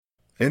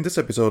In this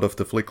episode of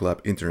the Flick Lab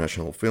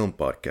International Film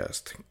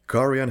Podcast,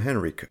 Kari and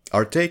Henrik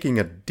are taking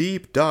a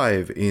deep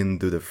dive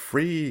into the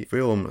free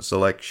film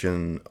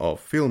selection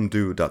of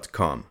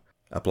filmdo.com,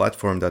 a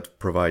platform that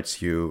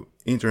provides you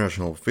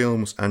international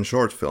films and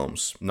short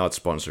films, not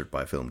sponsored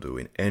by Filmdo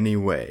in any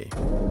way.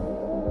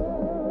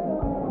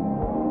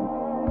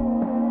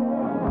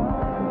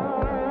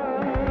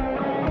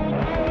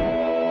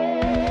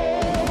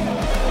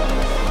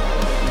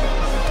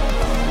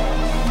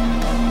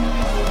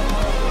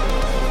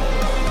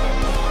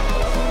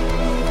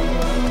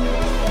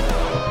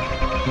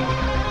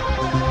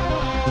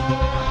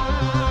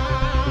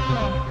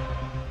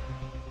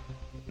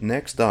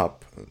 Next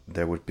up,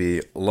 there would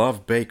be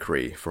Love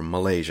Bakery from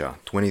Malaysia,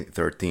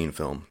 2013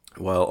 film.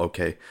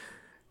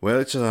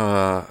 It's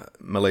a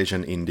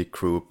Malaysian indie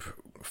group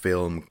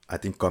film, I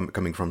think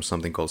coming from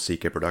something called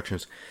CK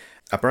Productions.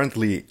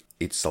 Apparently,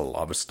 it's a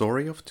love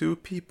story of two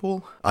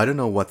people. I don't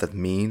know what that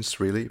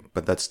means, really,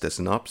 but that's the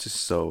synopsis,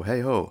 so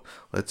hey ho,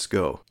 let's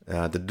go.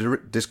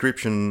 The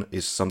description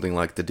is something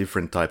like the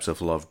different types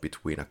of love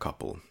between a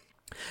couple.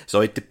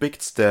 So it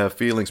depicts the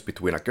feelings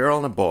between a girl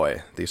and a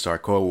boy. These are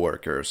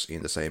co-workers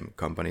in the same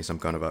company, some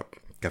kind of a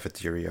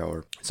cafeteria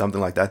or something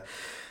like that.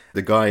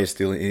 The guy is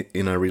still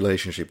in a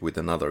relationship with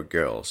another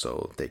girl,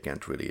 so they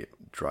can't really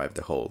drive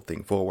the whole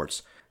thing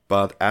forwards.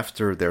 But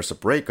after there's a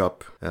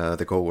breakup,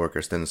 the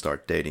co-workers then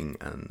start dating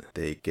and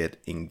they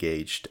get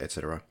engaged,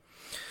 etc.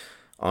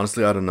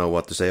 Honestly, I don't know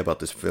what to say about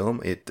this film.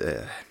 It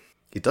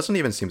doesn't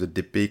even seem to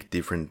depict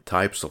different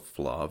types of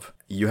love.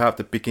 You have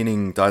the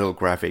beginning title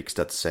graphics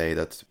that say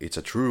that it's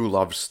a true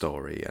love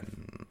story,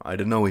 and I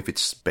don't know if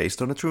it's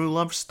based on a true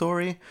love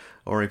story,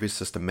 or if it's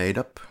just a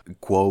made-up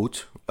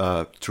quote,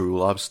 true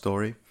love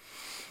story.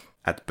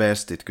 At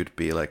best, it could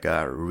be like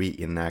a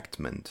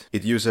reenactment.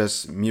 It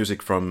uses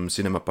music from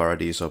Cinema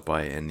Paradiso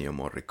by Ennio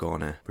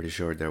Morricone. Pretty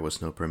sure there was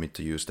no permit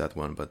to use that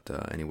one, but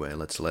anyway,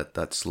 let's let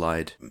that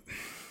slide.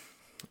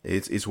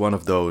 It's one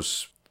of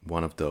those,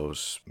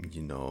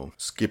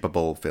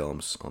 skippable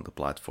films on the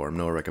platform.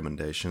 No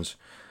recommendations.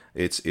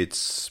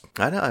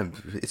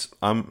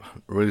 I'm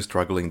really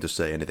struggling to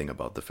say anything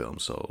about the film,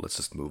 so let's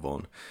just move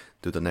on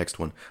to the next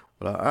one.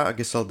 Well, I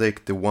guess I'll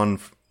take the one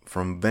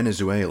from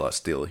Venezuela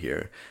still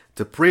here.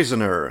 The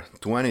Prisoner,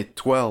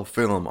 2012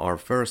 film, our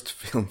first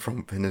film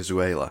from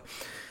Venezuela,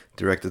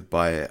 directed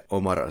by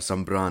Omar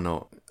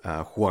Zambrano,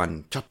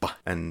 Juan Chapa,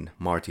 and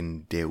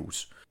Martin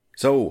Deus.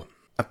 So,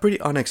 a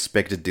pretty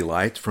unexpected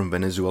delight from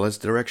Venezuela's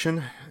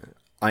direction.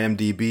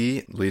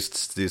 IMDb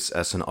lists this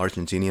as an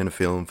Argentinian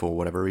film for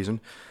whatever reason.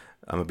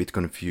 I'm a bit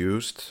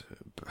confused.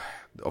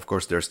 Of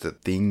course, there's the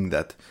thing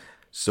that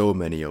so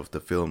many of the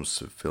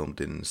films filmed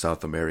in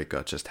South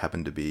America just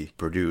happen to be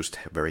produced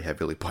very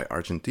heavily by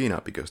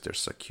Argentina because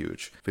there's a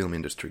huge film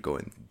industry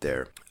going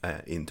there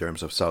in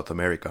terms of South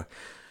America.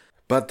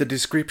 But the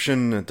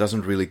description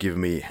doesn't really give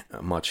me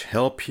much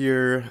help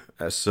here,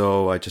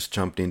 so I just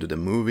jumped into the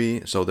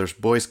movie. So there's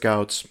Boy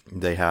Scouts,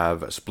 they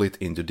have split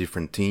into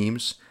different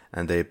teams,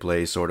 and they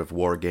play sort of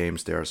war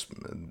games. There's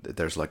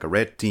like a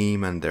red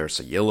team, and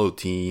there's a yellow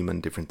team,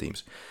 and different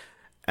teams.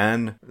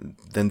 And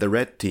then the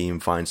red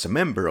team finds a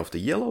member of the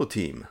yellow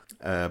team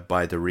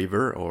by the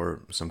river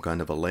or some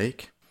kind of a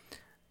lake,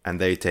 and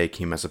they take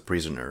him as a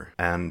prisoner.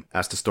 And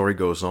as the story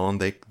goes on,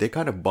 they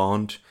kind of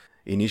bond.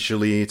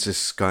 Initially, it's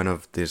this kind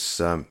of this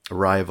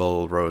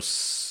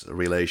rivalrous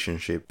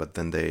relationship, but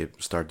then they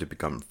start to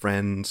become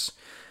friends.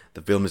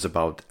 The film is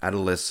about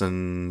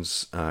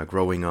adolescents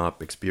growing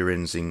up,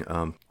 experiencing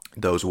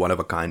those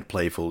one-of-a-kind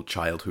playful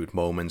childhood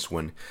moments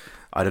when,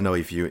 I don't know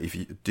if you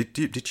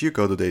did you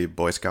go to the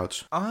Boy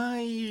Scouts?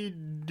 I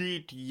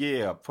did,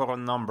 yeah, for a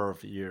number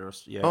of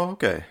years, yeah. Oh,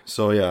 okay.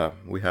 So yeah,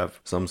 we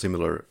have some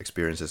similar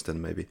experiences then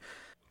maybe.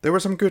 There were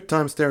some good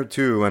times there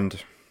too,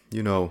 and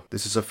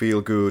this is a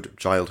feel-good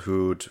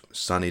childhood,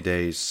 sunny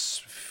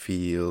days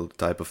feel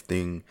type of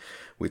thing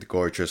with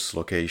gorgeous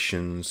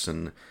locations,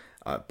 and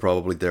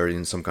probably they're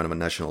in some kind of a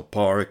national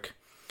park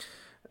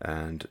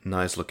and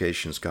nice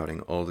location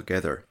scouting all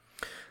together.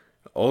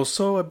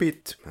 Also a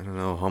bit,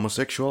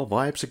 homosexual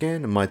vibes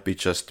again. It might be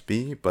just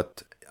me,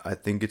 but I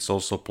think it's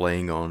also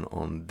playing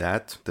on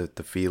that,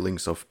 the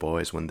feelings of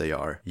boys when they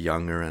are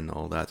younger and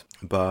all that.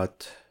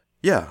 But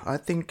yeah, I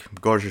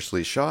think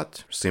gorgeously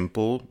shot,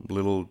 simple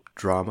little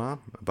drama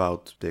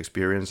about the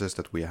experiences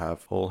that we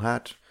have all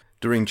had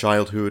during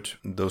childhood,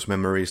 those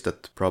memories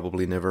that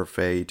probably never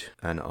fade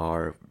and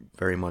are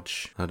very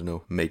much,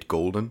 made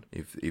golden,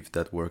 if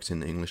that works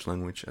in the English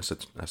language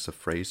as a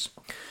phrase.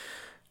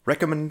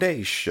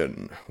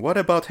 Recommendation. What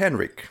about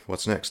Henrik?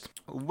 What's next?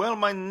 Well,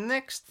 my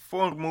next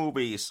 4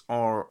 movies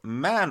are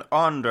Man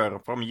Under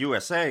from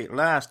USA,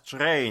 Last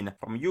Train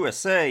from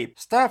USA,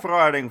 Staff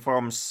Riding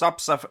from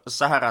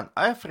Sub-Saharan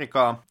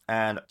Africa,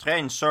 and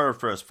Train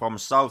Surfers from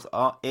South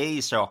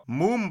Asia,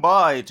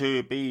 Mumbai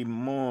to be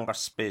more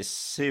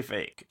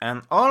specific.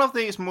 And all of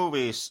these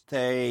movies,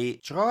 they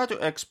try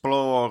to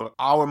explore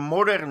our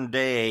modern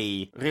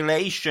day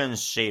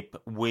relationship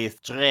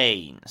with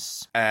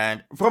trains.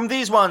 And from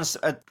these ones,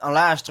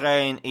 Last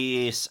Train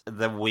is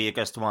the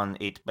weakest one.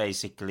 It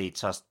basically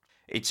just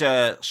It's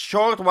a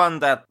short one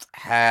that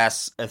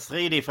has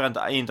 3 different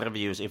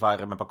interviews, if I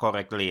remember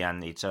correctly,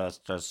 and it's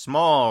just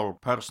small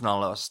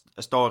personal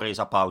stories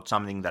about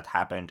something that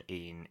happened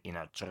in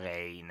a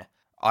train.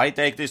 I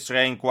take this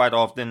train quite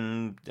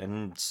often,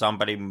 and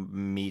somebody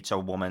meets a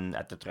woman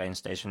at the train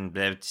station.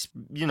 It's,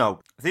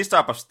 this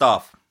type of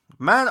stuff.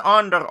 Man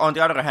Under, on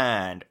the other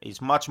hand,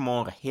 is much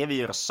more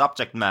heavier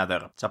subject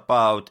matter. It's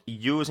about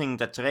using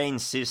the train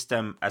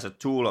system as a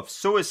tool of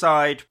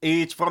suicide.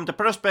 It's from the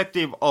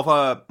perspective of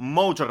a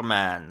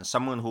motorman,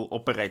 someone who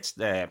operates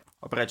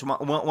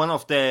one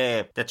of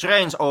the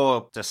trains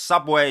or the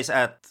subways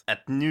at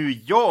New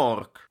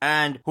York,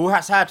 and who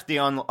has had the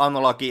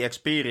unlucky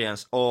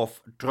experience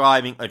of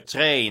driving a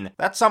train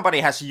that somebody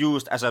has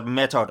used as a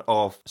method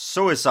of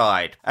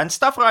suicide. And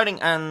Stuff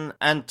Riding and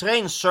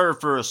Train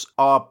Surfers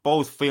are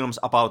both films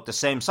about the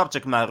same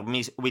subject matter,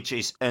 which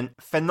is a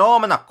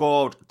phenomena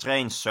called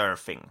train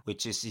surfing,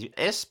 which is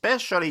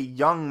especially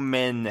young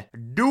men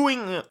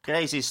doing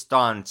crazy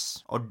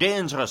stunts or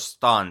dangerous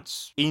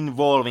stunts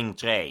involving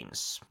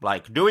trains,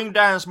 like doing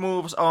dance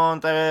moves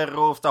on the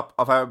rooftop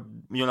of a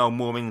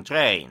moving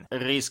train,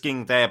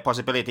 risking the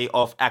possibility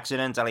of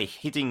accidentally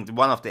hitting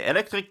one of the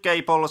electric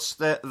cables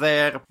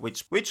there,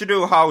 which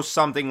do house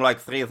something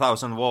like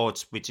 3000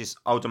 volts, which is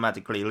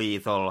automatically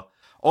lethal.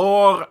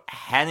 Or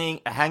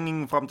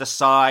hanging from the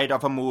side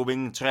of a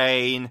moving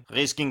train,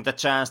 risking the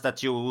chance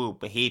that you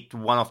hit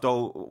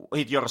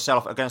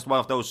yourself against one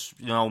of those,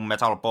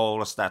 metal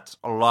poles that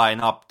line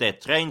up the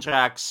train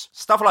tracks.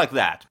 Stuff like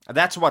that.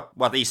 That's what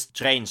is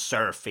train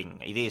surfing.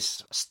 It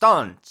is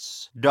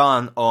stunts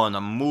done on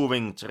a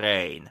moving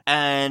train.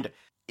 And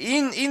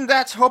in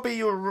that hobby,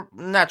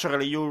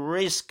 you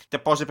risk the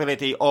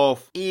possibility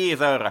of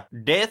either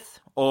death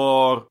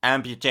or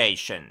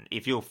amputation.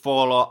 If you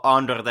fall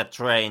under the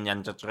train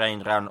and the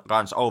train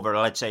runs over,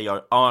 let's say,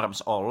 your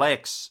arms or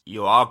legs,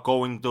 you are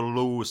going to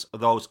lose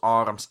those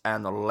arms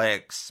and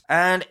legs.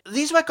 And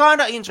these were kind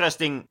of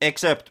interesting,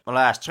 except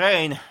Last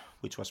Train,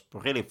 which was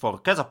really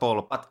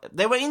forgettable, but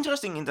they were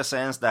interesting in the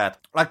sense that,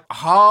 like,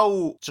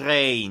 how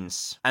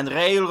trains and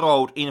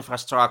railroad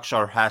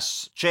infrastructure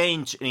has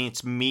changed in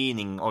its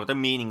meaning, or the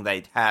meaning that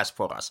it has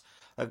for us.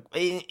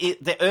 In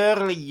the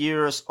early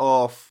years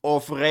of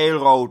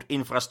railroad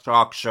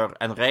infrastructure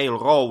and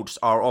railroads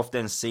are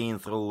often seen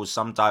through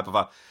some type of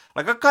a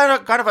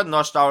kind of a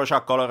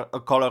nostalgia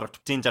colored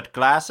tinted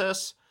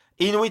glasses,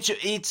 in which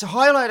it's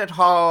highlighted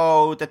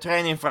how the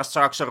train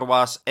infrastructure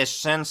was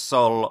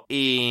essential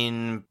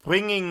in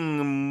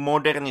bringing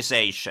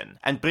modernization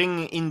and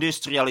bringing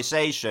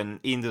industrialization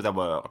into the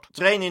world.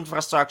 Train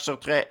infrastructure,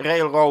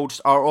 railroads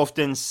are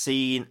often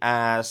seen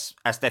as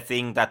the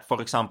thing that,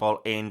 for example,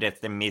 ended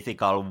the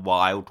mythical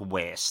Wild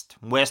West.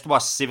 West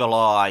was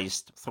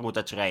civilized through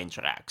the train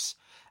tracks.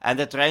 And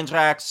the train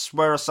tracks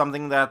were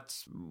something that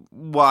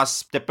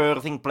was the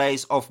birthing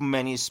place of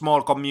many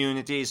small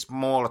communities,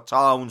 small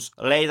towns.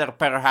 Later,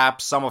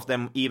 perhaps, some of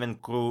them even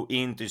grew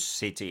into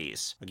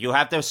cities. You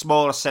have the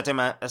small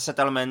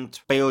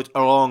settlement built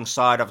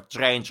alongside of a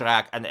train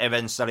track, and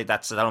eventually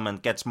that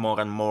settlement gets more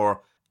and more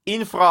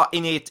infra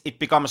in it. It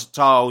becomes a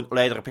town,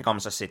 later it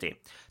becomes a city.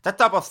 That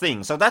type of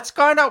thing. So that's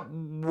kind of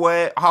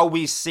how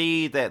we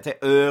see the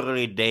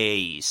early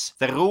days,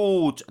 the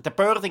root, the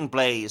birthing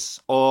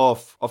place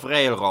of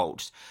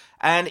railroads.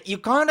 And you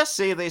kind of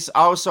see this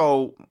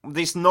also,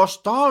 this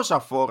nostalgia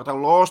for the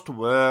lost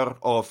world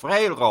of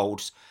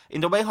railroads,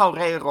 in the way how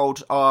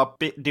railroads are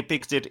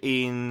depicted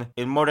in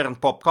modern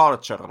pop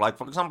culture. Like,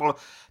 for example,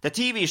 the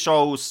TV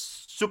shows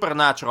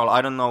Supernatural.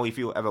 I don't know if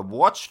you ever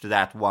watched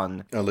that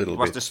one. A little bit. It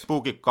was the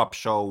spooky cop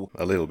show.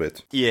 A little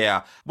bit.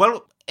 Yeah.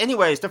 Well,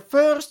 anyways, the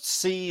first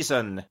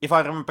season, if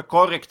I remember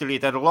correctly,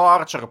 the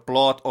larger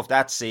plot of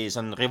that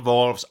season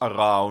revolves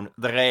around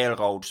the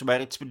railroads,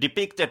 where it's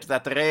depicted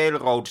that the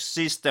railroad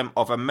system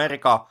of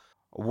America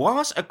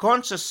was a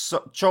conscious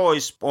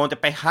choice on the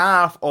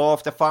behalf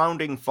of the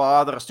founding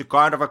fathers to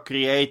kind of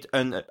create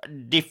a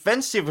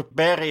defensive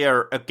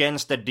barrier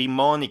against the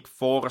demonic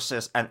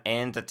forces and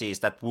entities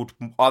that would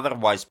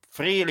otherwise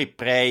freely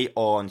prey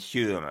on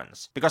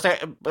humans. Because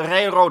the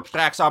railroad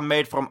tracks are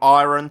made from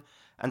iron,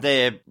 and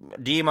the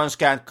demons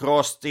can't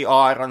cross the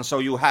iron, so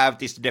you have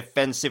this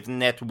defensive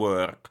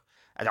network.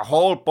 And the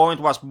whole point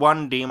was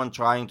one demon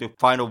trying to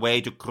find a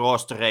way to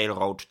cross the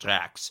railroad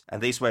tracks,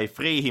 and this way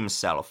free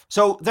himself.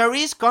 So there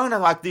is kind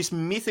of like this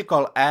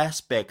mythical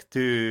aspect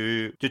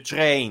to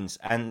trains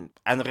and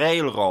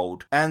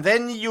railroad. And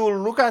then you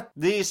look at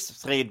these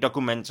 3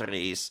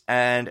 documentaries,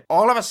 and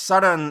all of a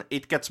sudden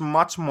it gets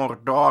much more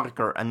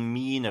darker and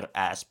meaner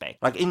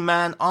aspect. Like in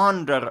Man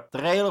Under, the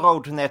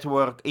railroad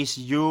network is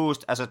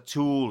used as a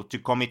tool to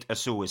commit a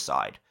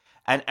suicide.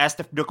 And as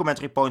the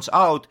documentary points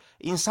out,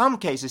 in some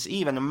cases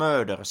even a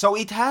murder. So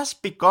it has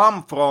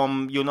become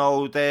from,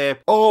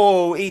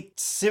 it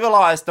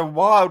civilized the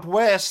Wild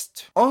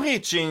West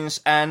origins,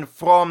 and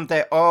from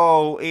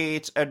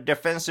it's a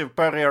defensive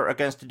barrier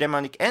against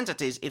demonic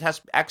entities, it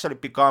has actually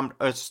become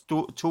a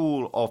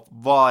tool of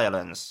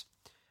violence.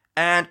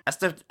 And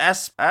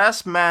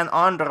as Man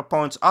Under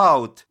points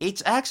out,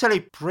 it's actually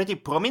pretty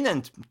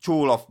prominent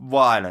tool of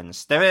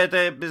violence.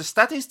 The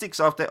statistics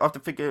of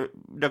the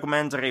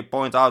documentary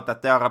point out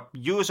that there are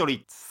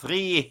usually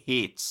 3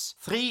 hits,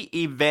 3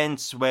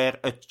 events where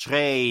a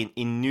train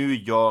in New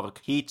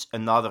York hits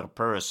another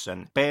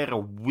person per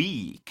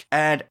week.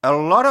 And a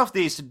lot of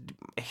these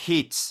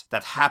hits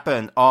that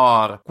happen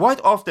are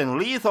quite often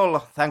lethal,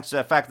 thanks to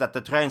the fact that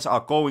the trains are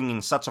going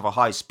in such of a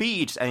high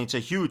speed and it's a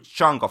huge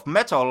chunk of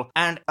metal,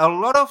 and a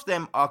lot of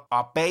them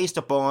are based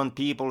upon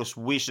people's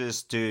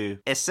wishes to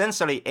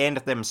essentially end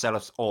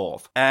themselves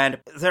off. And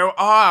there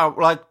are,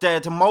 like,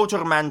 the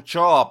motorman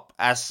job,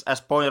 as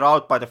pointed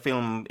out by the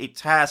film, it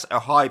has a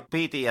high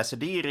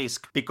PTSD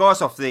risk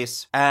because of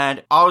this,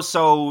 and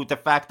also the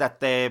fact that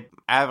the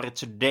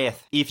average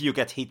death if you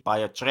get hit by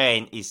a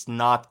train is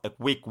not a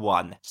quick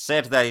one.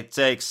 Said that it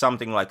takes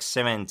something like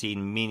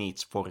 17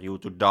 minutes for you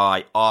to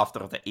die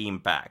after the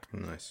impact.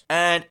 Nice.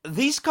 And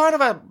this kind of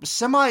a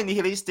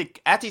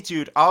semi-nihilistic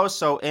attitude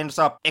also ends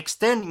up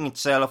extending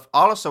itself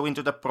also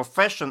into the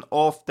profession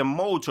of the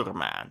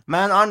motorman.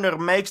 Man Under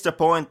makes the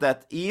point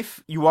that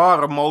if you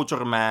are a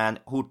motorman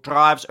who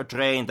drives a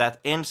train that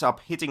ends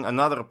up hitting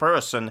another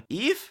person,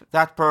 if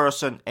that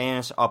person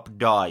ends up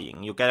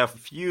dying, you get a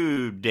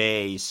few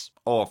days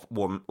off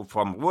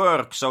from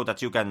work so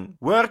that you can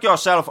work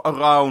yourself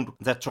around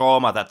the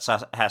trauma that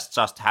has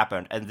just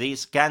happened. And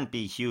these can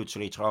be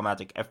hugely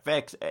traumatic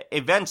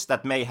events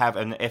that may have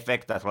an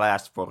effect that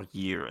lasts for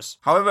years.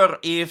 However,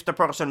 if the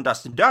person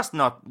does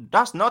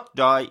not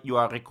die, you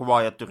are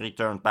required to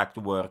return back to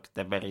work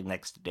the very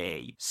next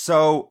day.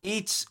 So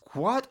it's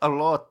quite a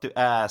lot to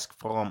ask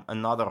from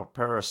another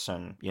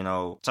person, you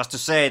know, just to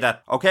say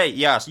that, okay,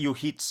 yes, you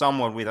hit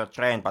someone with a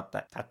train, but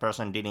that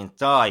person didn't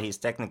die, he's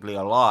technically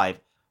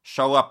alive.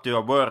 Show up to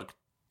your work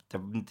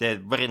the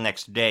very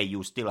next day,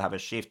 you still have a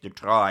shift to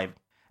drive.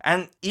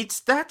 And it's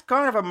that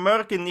kind of a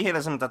murky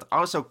nihilism that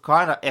also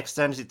kind of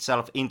extends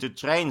itself into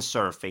train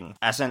surfing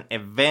as an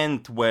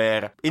event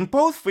where, in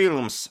both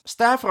films,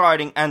 staff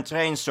riding and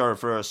train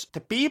surfers, the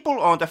people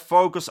on the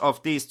focus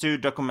of these 2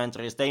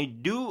 documentaries, they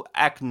do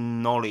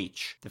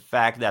acknowledge the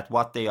fact that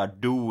what they are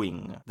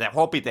doing, the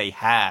hobby they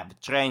have,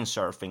 train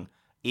surfing,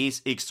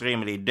 is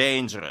extremely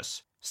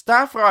dangerous.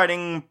 Staff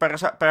riding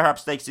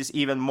perhaps takes this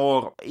even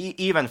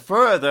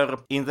further.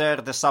 In there,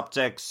 the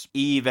subjects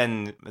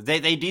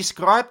they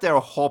describe their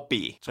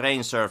hobby, train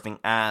surfing,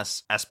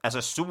 as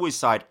a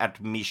suicide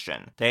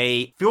admission.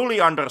 They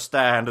fully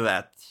understand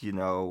that, you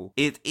know,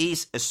 it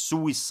is a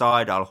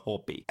suicidal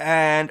hobby.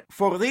 And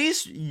for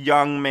these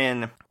young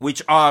men,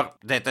 which are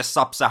the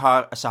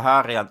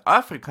sub-Saharan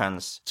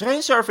Africans, train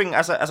surfing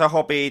as a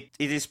hobby,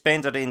 it is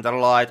painted in the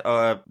light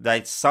of that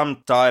it's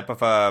some type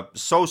of a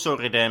social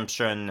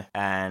redemption,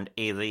 and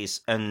it is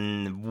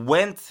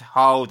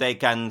how they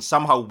can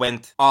somehow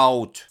vent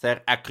out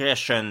their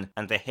aggression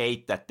and the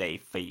hate that they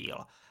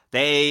feel.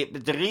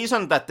 The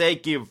reason that they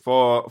give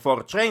for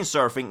train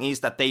surfing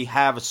is that they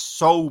have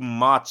so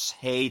much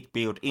hate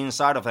built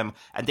inside of them,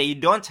 and they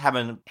don't have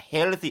a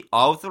healthy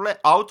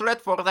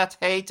outlet for that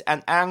hate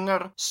and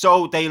anger,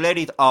 so they let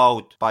it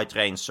out by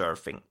train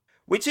surfing.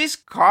 Which is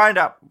kind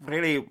of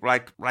really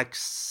like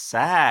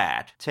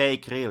sad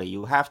take, really.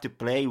 You have to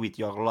play with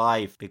your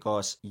life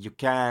because you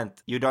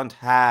don't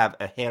have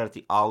a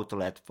healthy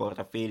outlet for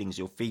the feelings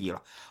you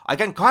feel. I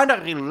can kind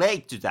of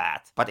relate to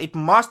that, but it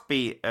must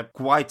be a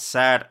quite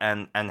sad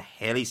and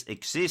hellish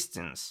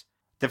existence.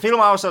 The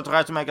film also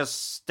tries to make a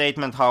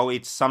statement how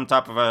it's some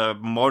type of a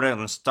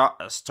modern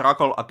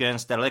struggle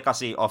against the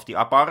legacy of the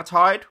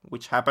apartheid,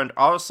 which happened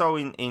also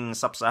in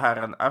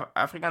sub-Saharan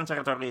African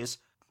territories.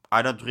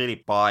 I don't really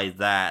buy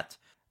that.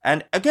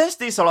 And against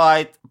this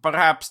light,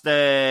 perhaps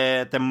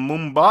the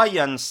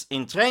Mumbaians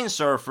in Train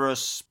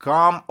Surfers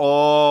come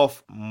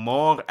off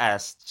more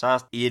as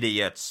just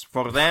idiots.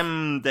 For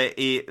them,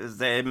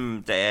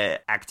 the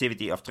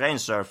activity of train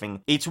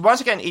surfing,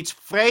 it's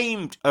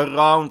framed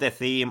around the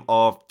theme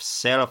of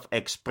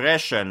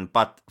self-expression.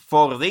 But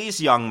for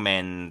these young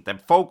men, the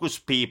focus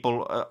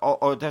people,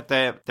 or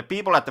the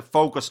people at the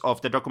focus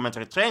of the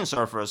documentary Train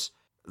Surfers,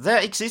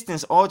 their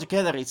existence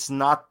altogether is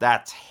not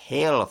that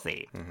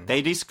healthy. Mm-hmm.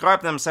 They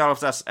describe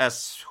themselves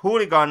as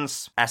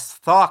hooligans, as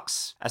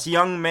thugs, as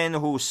young men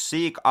who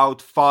seek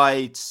out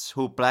fights,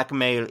 who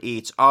blackmail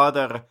each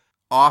other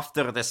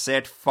after the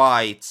said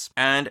fights.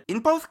 And in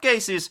both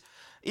cases,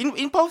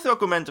 in both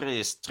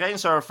documentaries, Train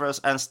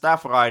Surfers and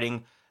Staff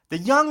Riding, the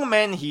young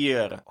men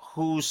here,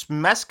 whose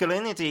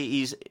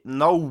masculinity is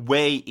no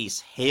way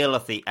is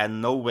healthy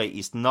and no way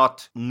is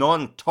not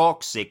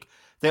non-toxic,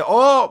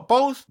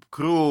 both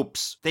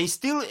groups, they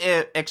still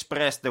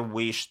express the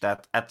wish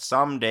that at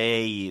some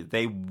day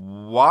they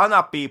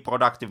wanna be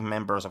productive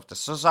members of the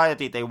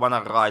society, they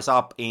wanna rise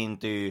up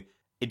into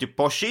into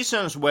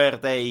positions where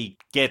they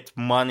get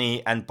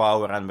money and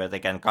power and where they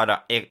can kind of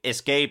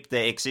escape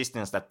the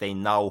existence that they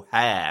now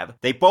have.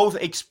 They both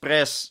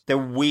express the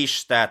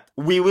wish that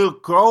we will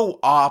grow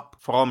up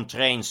from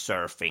train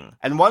surfing.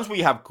 And once we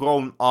have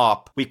grown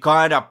up, we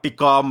kind of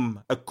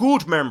become a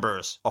good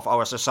members of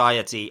our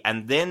society,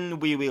 and then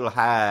we will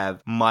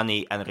have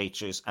money and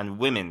riches and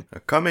women. A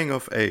coming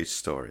of age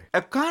story.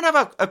 A kind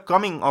of a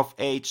coming of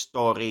age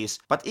stories,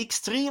 but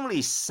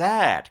extremely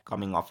sad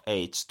coming of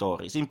age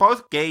stories. In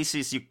both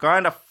cases, you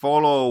kind of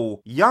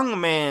follow young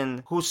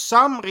men who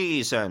some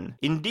reason,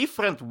 in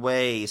different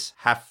ways,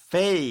 have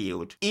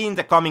failed in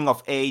the coming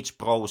of age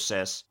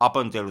process up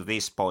until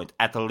this point,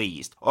 at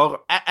least.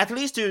 Or at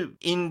least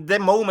in the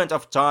moment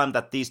of time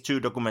that these two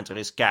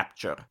documentaries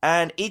capture.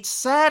 And it's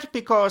sad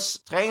because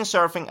train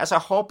surfing as a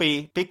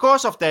hobby,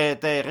 because of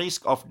the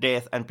risk of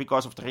death and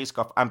because of the risk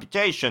of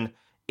amputation,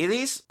 it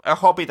is a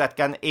hobby that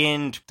can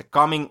end the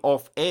coming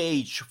of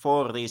age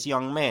for these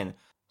young men.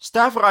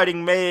 Staff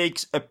Riding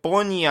makes a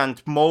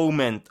poignant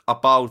moment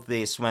about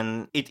this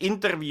when it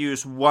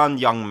interviews one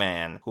young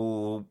man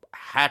who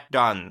had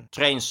done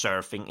train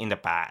surfing in the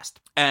past.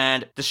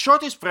 And the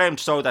shot is framed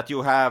so that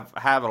you have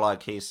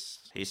like his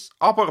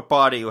upper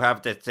body, you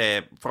have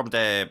the from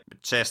the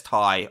chest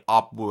high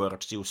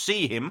upwards, you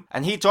see him,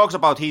 and he talks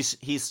about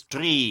his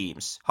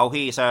dreams, how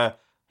he's a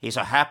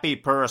happy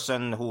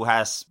person who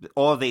has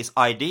all these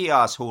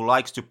ideas, who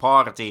likes to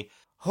party,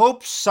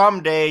 hopes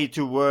someday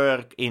to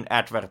work in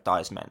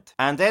advertisement.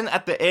 And then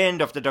at the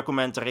end of the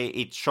documentary,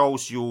 it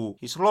shows you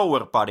his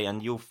lower body,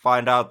 and you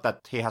find out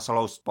that he has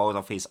lost both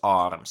of his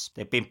arms.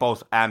 They've been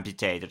both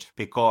amputated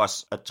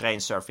because a train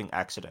surfing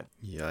accident.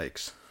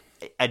 Yikes.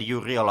 And you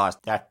realize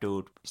that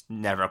dude is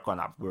never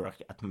gonna work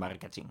at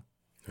marketing.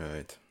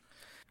 Right.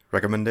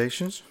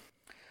 Recommendations?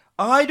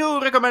 I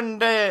do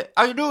recommend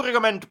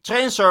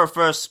Train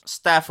Surfers,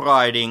 Staff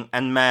Riding,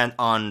 and Man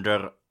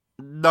Under.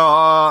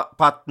 No,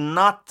 but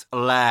not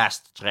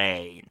Last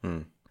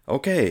Train.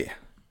 Okay.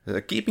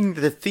 Keeping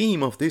the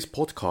theme of this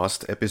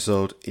podcast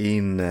episode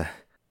in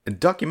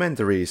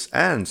documentaries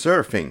and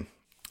surfing,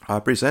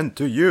 I present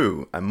to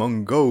you a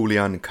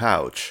Mongolian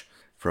couch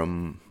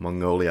from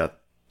Mongolia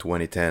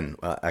 2010.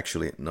 Well,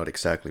 actually, not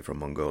exactly from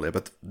Mongolia,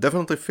 but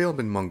definitely filmed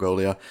in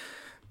Mongolia,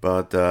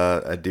 but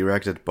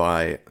directed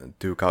by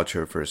two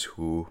couchsurfers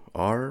who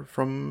are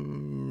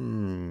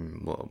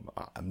from, well,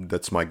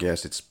 that's my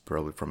guess, it's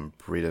probably from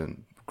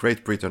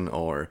Great Britain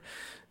or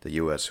the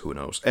US, who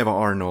knows. Eva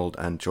Arnold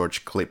and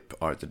George Klipp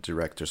are the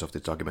directors of the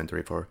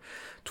documentary for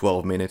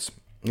 12 minutes.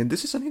 And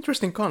this is an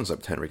interesting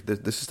concept, Henrik.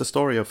 This is the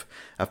story of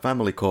a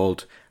family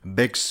called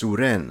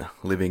Begsuren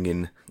living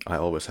in, I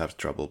always have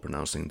trouble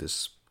pronouncing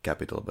this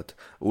capital, but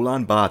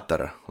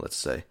Ulaanbaatar, let's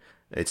say.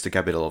 It's the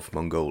capital of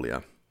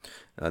Mongolia.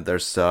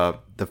 There's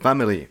the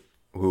family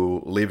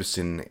who lives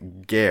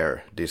in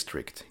Ger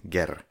district,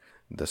 Ger,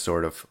 the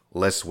sort of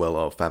less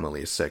well-off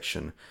family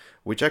section,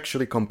 which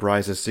actually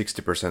comprises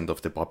 60%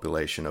 of the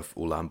population of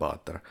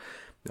Ulaanbaatar.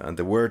 And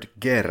the word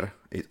Ger,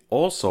 it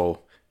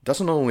also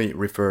doesn't only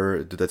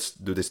refer to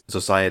this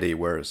society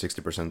where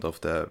 60% of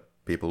the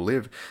people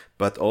live,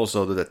 but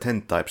also to the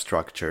tent-type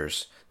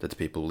structures that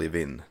people live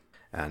in.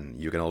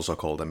 And you can also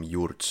call them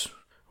yurts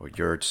or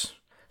yurts.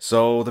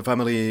 So the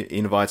family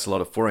invites a lot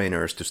of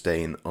foreigners to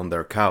stay on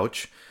their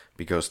couch,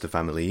 because the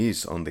family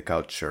is on the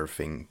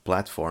couchsurfing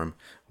platform,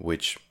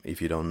 which, if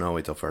you don't know,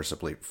 it offers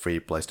a free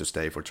place to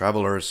stay for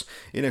travelers.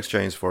 In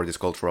exchange for this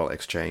cultural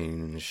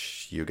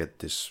exchange, you get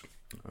this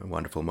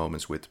wonderful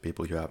moments with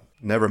people you have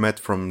never met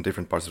from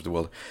different parts of the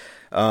world.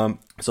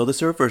 So the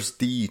surfers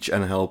teach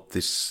and help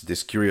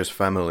this curious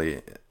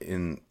family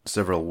in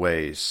several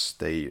ways.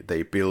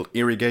 They build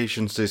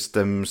irrigation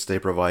systems, they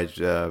provide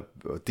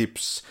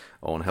tips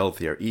on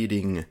healthier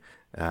eating,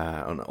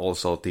 and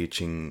also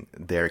teaching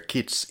their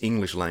kids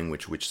English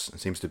language, which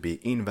seems to be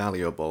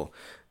invaluable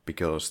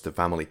because the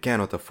family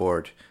cannot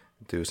afford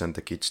to send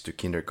the kids to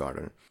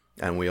kindergarten.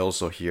 And we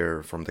also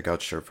hear from the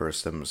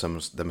couchsurfers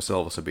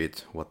themselves a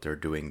bit what they're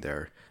doing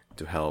there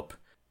to help.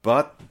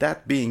 But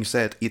that being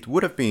said, it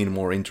would have been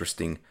more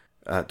interesting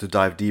to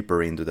dive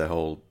deeper into the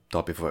whole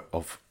topic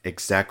of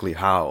exactly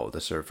how the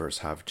surfers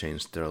have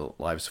changed their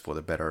lives for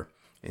the better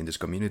in this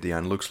community.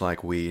 And looks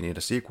like we need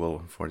a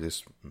sequel for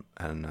this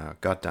and a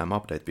goddamn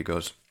update,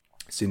 because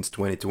since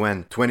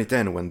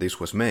 2010, when this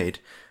was made,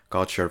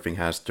 couchsurfing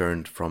has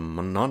turned from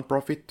a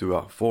non-profit to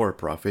a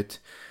for-profit,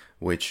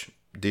 which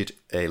did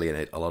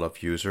alienate a lot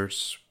of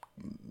users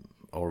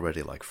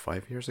already like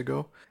 5 years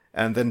ago.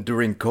 And then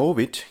during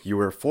COVID, you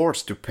were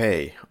forced to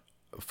pay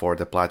for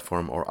the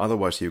platform, or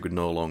otherwise you could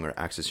no longer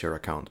access your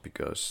account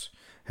because,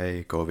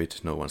 hey,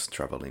 COVID, no one's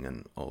traveling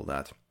and all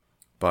that.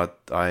 But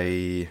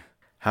I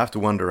have to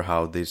wonder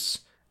how these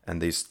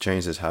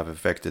changes have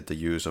affected the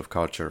use of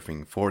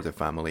couchsurfing for the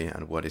family,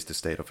 and what is the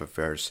state of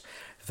affairs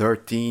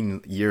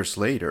 13 years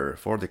later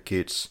for the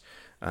kids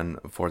and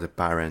for the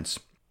parents.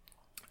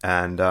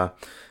 And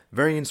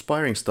very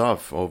inspiring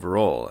stuff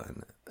overall,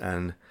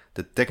 and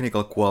the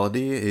technical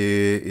quality,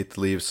 it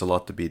leaves a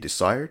lot to be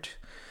desired.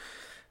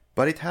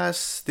 But it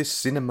has this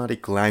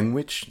cinematic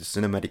language, the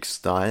cinematic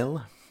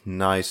style,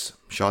 nice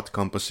shot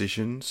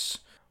compositions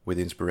with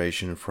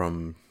inspiration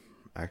from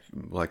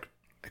like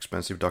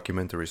expensive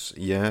documentaries.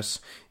 Yes,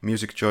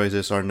 music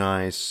choices are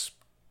nice,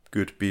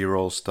 good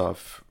B-roll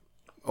stuff.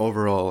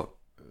 Overall,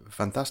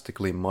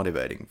 fantastically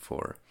motivating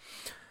for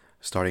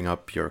starting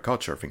up your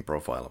couchsurfing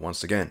profile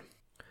once again.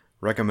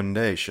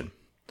 Recommendation.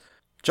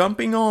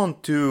 Jumping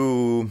on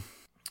to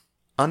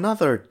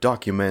another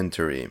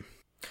documentary,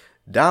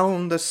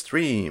 Down the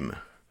Stream,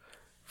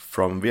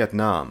 from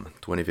Vietnam,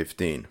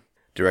 2015,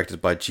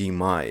 directed by Chi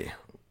Mai.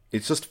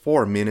 It's just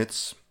 4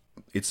 minutes.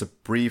 It's a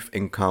brief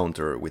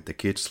encounter with the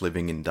kids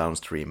living in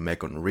downstream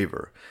Mekong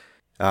River.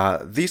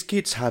 These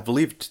kids have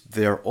lived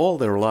all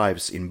their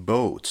lives in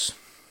boats,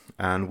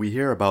 and we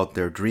hear about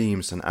their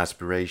dreams and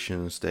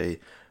aspirations. They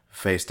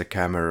face the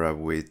camera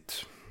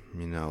with,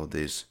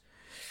 these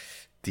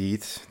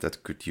teeth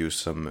that could use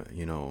some,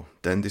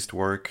 dentist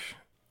work.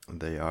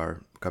 They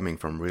are coming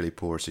from really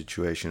poor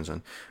situations,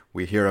 and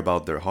we hear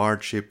about their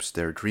hardships,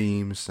 their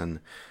dreams, and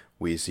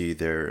we see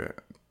their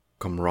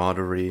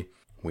camaraderie.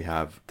 We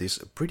have this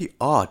pretty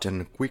odd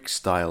and quick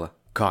style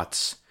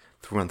cuts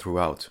through and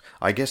throughout.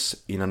 I guess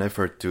in an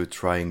effort to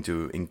trying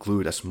to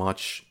include as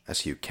much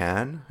as you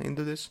can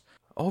into this.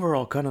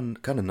 Overall, kind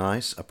of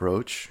nice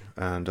approach,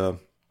 and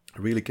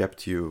really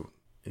kept you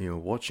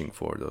watching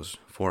for those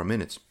 4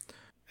 minutes.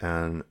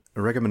 And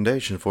a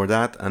recommendation for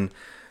that, and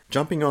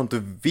jumping on to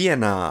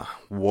Vienna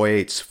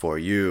Waits for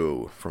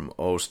You from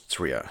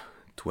Austria,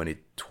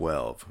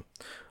 2012.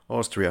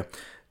 Austria.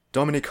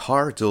 Dominik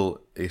Hartl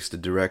is the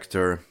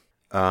director.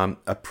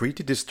 A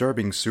pretty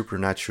disturbing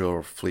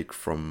supernatural flick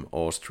from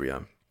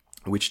Austria,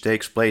 which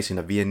takes place in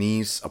a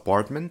Viennese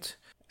apartment.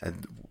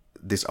 And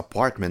this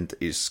apartment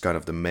is kind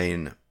of the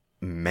main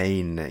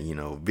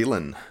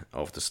villain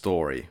of the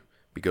story,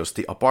 because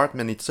the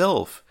apartment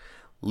itself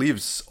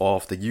lives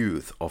off the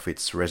youth of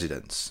its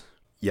residents.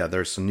 Yeah,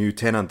 there's a new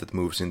tenant that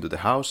moves into the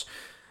house,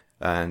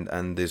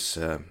 and this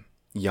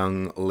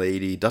young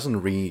lady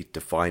doesn't read the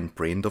fine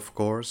print, of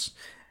course,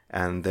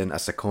 and then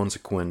as a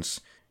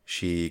consequence,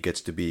 she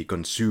gets to be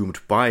consumed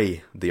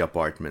by the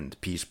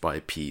apartment piece by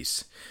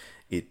piece.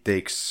 It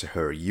takes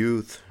her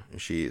youth.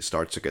 She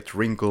starts to get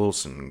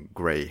wrinkles and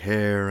gray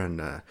hair,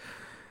 and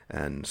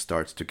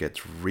starts to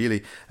get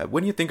really...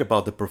 when you think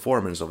about the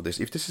performance of this,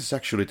 if this is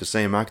actually the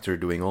same actor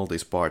doing all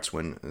these parts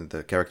when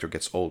the character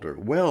gets older,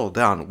 well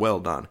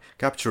done.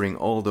 Capturing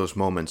all those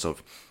moments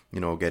of,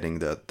 getting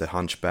the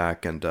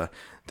hunchback and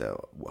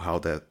how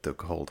the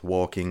whole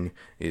walking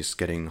is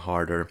getting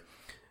harder.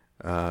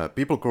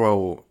 People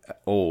grow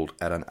old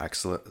at an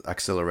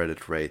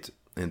accelerated rate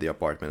in the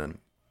apartment, and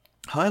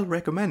highly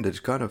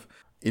recommended. Kind of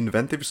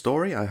inventive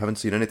story. I haven't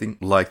seen anything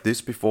like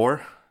this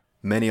before.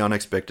 Many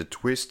unexpected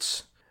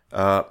twists.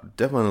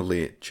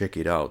 Definitely check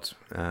it out.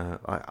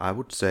 I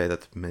would say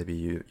that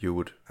maybe you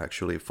would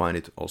actually find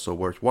it also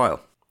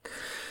worthwhile.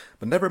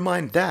 But never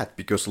mind that,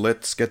 because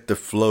let's get the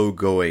flow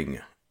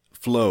going.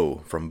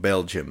 Flow from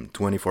Belgium,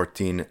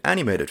 2014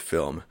 animated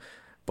film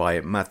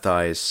by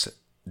Matthijs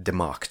de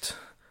Macht.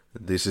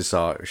 This is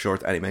a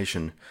short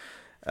animation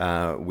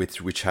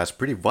which has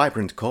pretty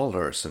vibrant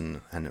colors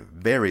and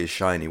very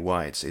shiny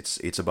whites.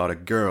 It's about a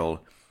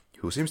girl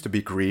who seems to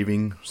be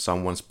grieving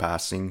someone's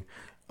passing,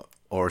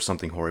 or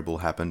something horrible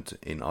happened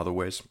in other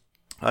ways.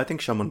 I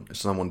think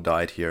someone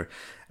died here,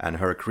 and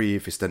her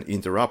grief is then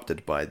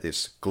interrupted by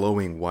this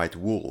glowing white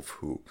wolf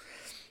who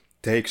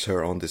takes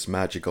her on this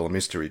magical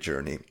mystery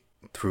journey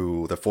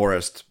through the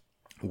forest,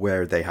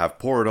 where they have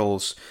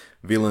portals,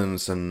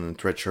 villains and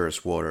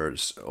treacherous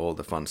waters, all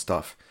the fun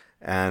stuff.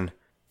 And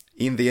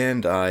in the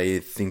end, I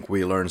think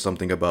we learn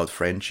something about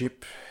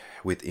friendship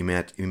with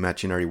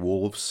imaginary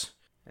wolves,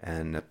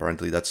 and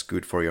apparently that's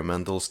good for your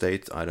mental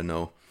state, I don't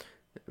know.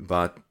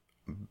 But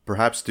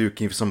perhaps to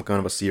give some kind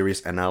of a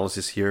serious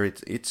analysis here,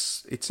 it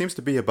seems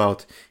to be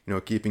about,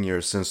 keeping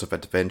your sense of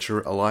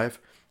adventure alive,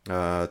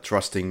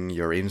 trusting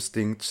your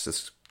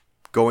instincts,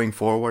 going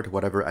forward,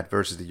 whatever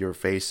adversity you're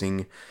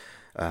facing,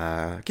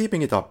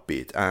 keeping it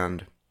upbeat,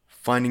 and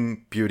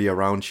finding beauty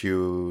around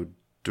you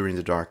during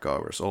the dark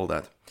hours, all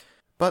that.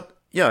 But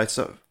yeah, it's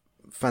a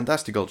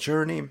fantastical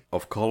journey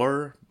of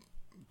color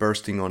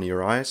bursting on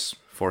your eyes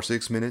for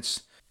 6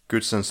 minutes.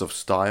 Good sense of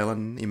style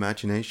and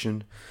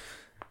imagination.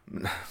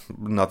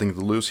 Nothing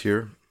to lose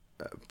here.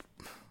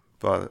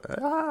 But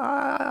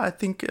I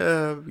think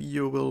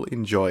you will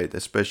enjoy it,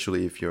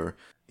 especially if you're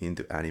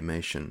into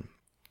animation.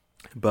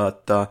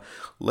 But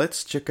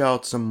let's check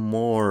out some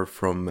more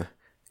from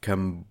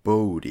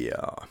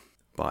Cambodia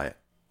by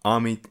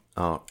Amit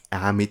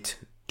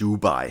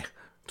Dubai.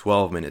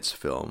 12 minutes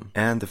film.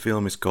 And the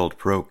film is called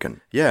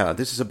Broken. Yeah,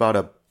 this is about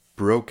a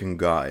broken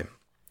guy,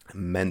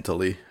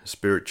 mentally,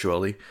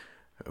 spiritually,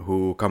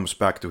 who comes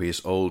back to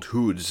his old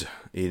hoods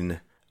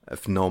in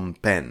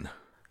Phnom Penh,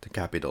 the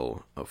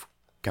capital of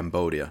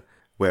Cambodia,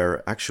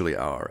 where actually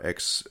our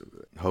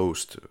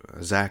ex-host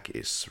Zach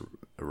is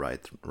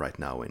right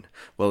now in.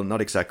 Well,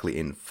 not exactly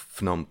in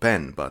Phnom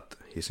Penh, but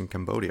he's in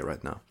Cambodia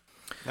right now.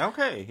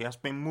 Okay, he has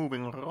been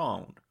moving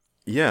around.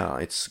 Yeah,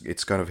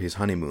 it's kind of his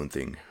honeymoon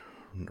thing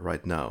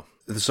right now.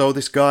 So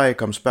this guy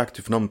comes back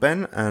to Phnom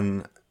Penh,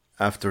 and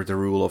after the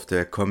rule of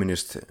the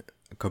communist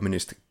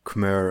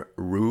Khmer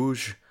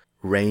Rouge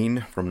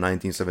reign from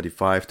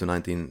 1975 to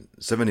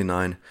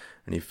 1979,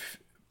 and if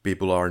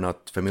people are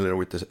not familiar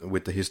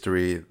with the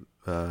history,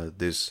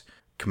 this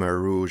Khmer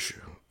Rouge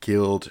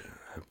killed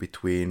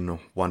between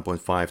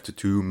 1.5 to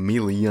 2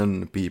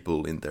 million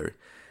people in their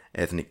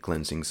ethnic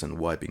cleansings and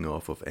wiping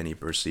off of any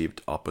perceived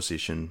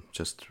opposition,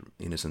 just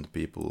innocent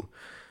people.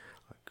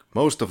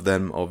 Most of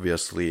them,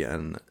 obviously,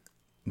 and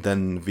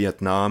then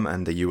Vietnam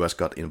and the US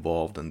got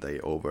involved and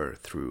they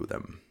overthrew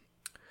them.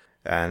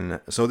 And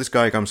so this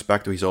guy comes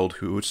back to his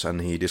old roots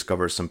and he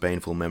discovers some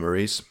painful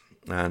memories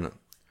and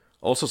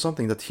also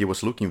something that he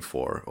was looking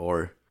for,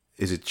 or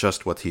is it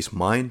just what his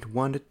mind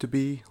wanted to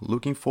be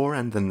looking for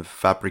and then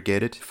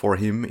fabricated for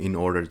him in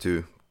order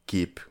to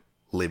keep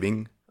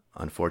living?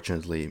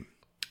 Unfortunately,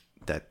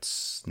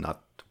 that's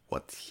not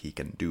what he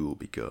can do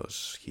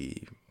because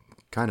he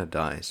kind of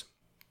dies.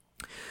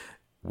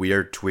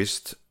 Weird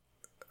twist,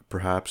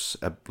 perhaps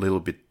a little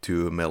bit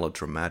too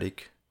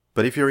melodramatic.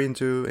 But if you're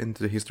into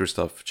history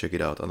stuff, check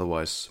it out.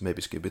 Otherwise,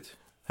 maybe skip it.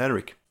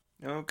 Henrik.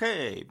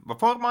 Okay,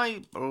 before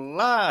my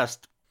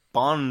last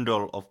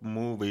bundle of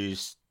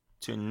movies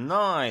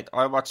tonight,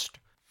 I watched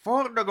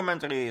 4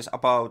 documentaries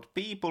about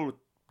people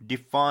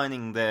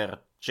defining their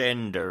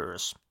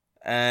genders.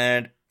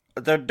 And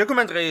the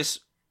documentaries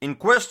in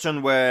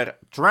question were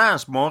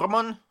Trans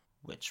Mormon,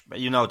 which,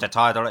 you know, the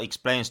title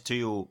explains to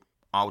you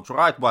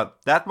outright what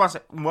that one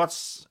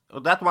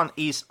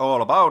is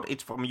all about.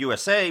 It's from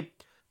USA.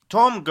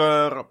 Tom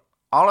Gurr,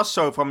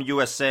 also from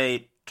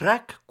USA.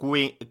 Track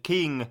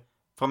King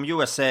from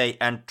USA,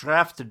 and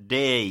Draft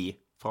Day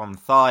from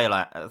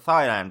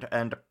Thailand.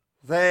 And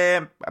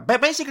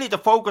basically the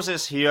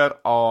focuses here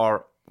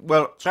are,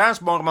 well, Trans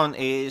Mormon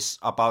is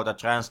about a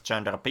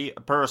transgender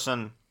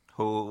person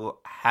who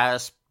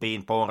has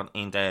been born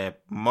in the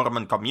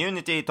Mormon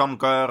community. Tom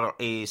Gurr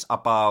is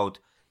about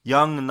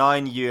young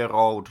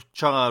 9-year-old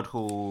child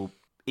who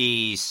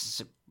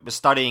is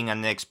studying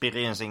and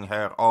experiencing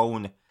her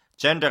own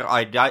gender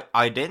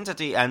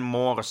identity and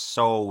more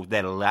so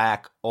the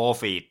lack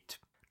of it.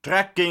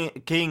 Drag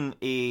King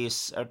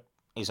is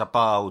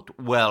about,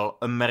 well,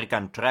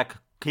 American Drag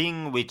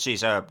King, which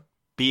is a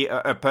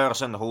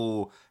person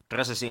who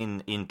dresses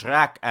in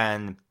drag,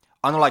 and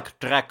unlike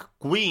drag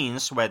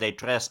queens where they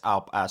dress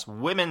up as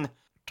women,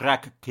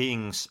 drag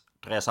kings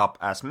dress up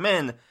as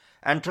men.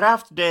 And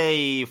Draft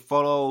Day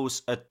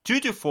follows 2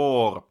 to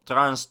 4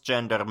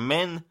 transgender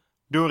men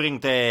during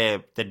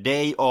the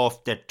day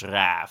of the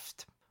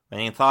draft. And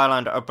in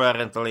Thailand,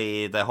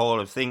 apparently, the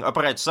whole thing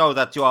operates so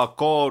that you are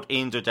called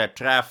into the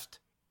draft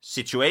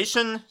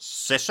session,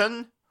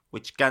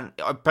 which can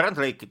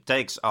apparently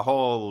takes a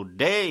whole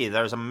day.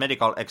 There's a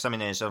medical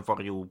examination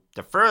for you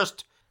the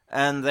first,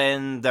 and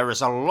then there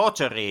is a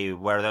lottery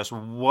where there's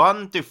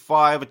 1 to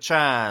 5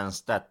 chance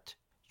that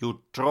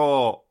you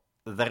draw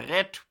the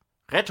red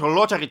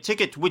lottery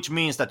ticket, which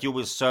means that you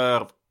will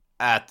serve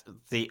at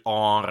the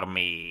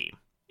army.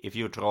 If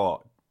you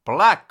draw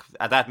black,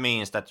 that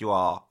means that you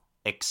are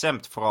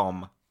exempt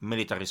from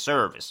military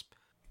service.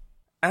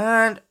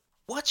 And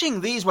watching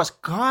these was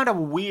kind of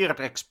a weird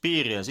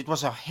experience. It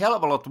was a hell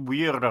of a lot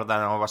weirder than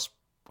I was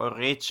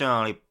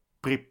originally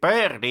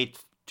prepared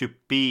it to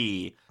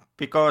be,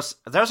 because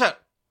there's a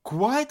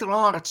quite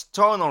large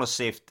tonal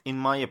shift, in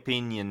my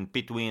opinion,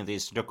 between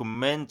these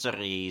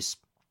documentaries.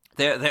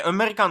 The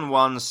American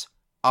ones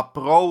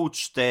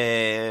approach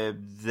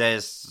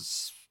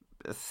this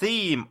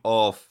theme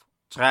of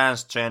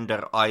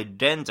transgender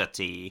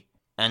identity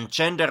and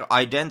gender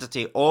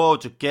identity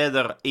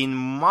altogether in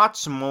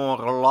much more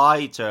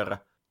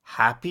lighter,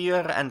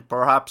 happier, and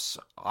perhaps,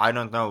 I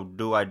don't know,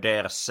 do I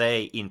dare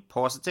say, in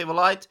positive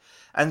light.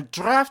 And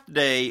Draft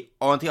Day,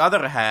 on the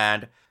other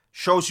hand,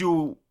 shows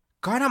you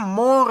kind of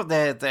more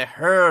the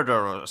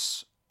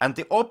hurdles and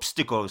the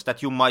obstacles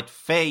that you might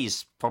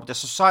face from the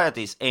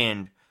society's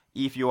end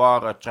if you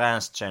are a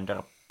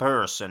transgender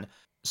person.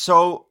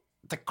 So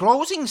the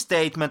closing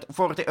statement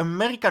for the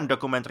American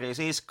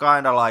documentaries is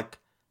kind of like,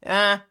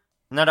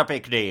 not a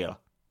big deal.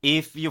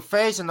 If you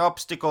face an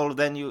obstacle,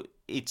 then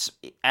it's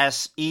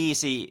as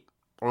easy,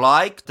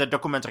 like the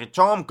documentary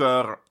Tom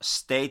Gurr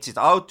states it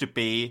out to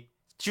be.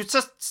 You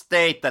just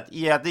state that,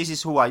 yeah, this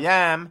is who I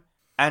am,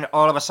 and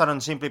all of a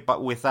sudden, simply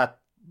with that,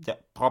 the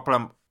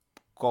problem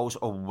goes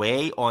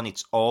away on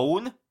its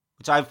own,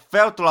 which I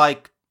felt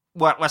like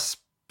was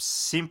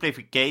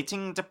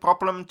simplifying the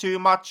problem too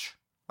much.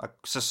 Like,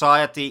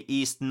 society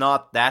is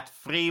not that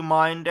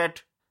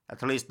free-minded,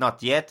 at least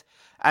not yet,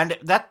 and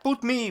that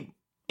put me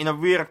in a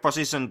weird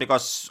position,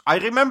 because I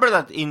remember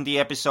that in the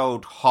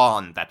episode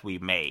Han that we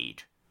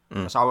made, it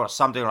was our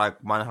something like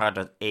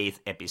 108th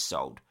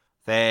episode,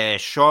 the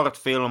short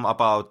film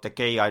about the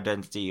gay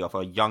identity of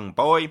a young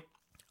boy,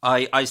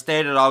 I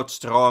stated out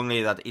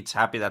strongly that it's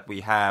happy that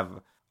we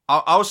have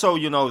also,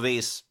 you know,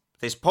 these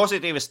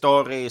positive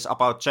stories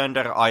about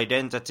gender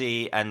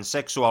identity and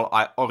sexual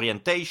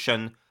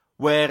orientation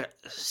where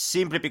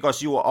simply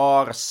because you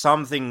are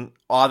something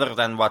other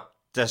than what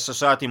the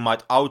society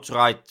might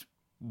outright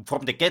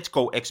from the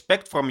get-go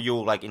expect from you,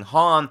 like in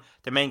Han,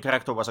 the main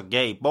character was a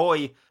gay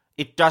boy,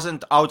 it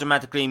doesn't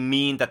automatically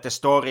mean that the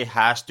story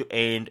has to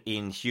end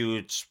in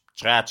huge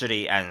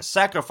tragedy and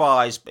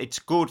sacrifice. It's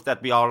good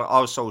that we are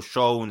also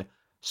shown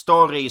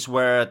stories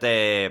where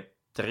the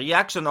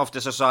reaction of the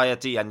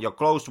society and your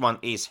close one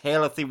is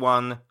healthy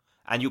one,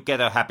 and you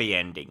get a happy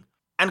ending.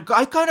 And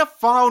I kind of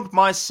found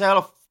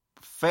myself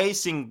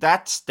facing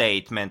that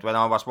statement when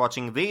I was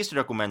watching these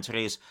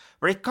documentaries,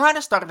 where it kind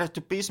of started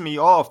to piss me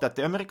off that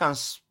the American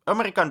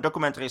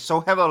documentaries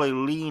so heavily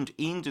leaned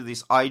into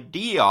this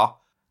idea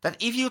that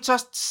if you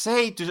just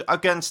say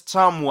against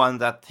someone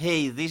that,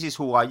 hey, this is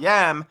who I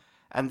am,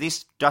 and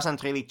this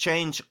doesn't really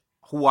change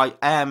who I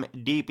am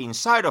deep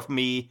inside of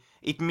me,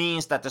 it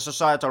means that the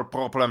societal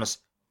problems,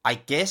 I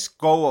guess,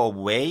 go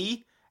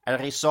away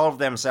and resolve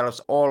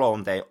themselves all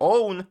on their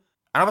own.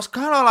 And I was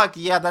kind of like,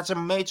 yeah, that's a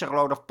major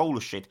load of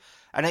bullshit.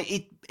 And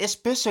it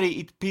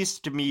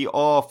pissed me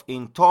off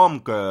in Tom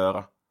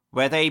Girl,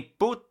 where they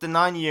put the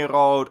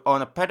 9-year-old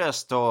on a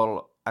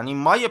pedestal, and in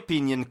my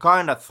opinion,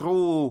 kind of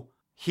threw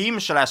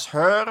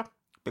him/her,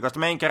 because the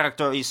main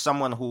character is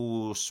someone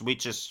who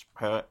switches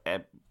her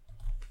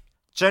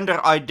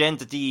gender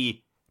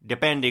identity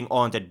depending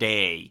on the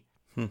day.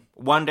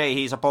 One day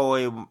he's a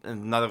boy,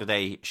 another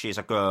day she's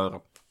a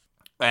girl.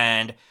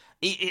 And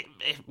it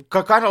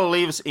kind of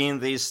lives in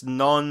this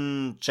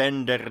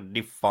non-gender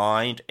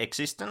defined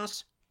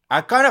existence.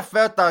 I kind of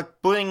felt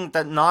like putting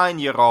the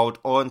 9-year-old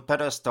on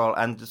pedestal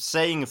and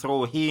saying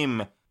through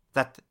him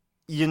that,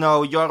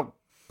 your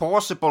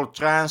possible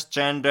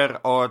transgender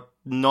or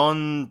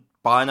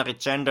non-binary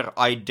gender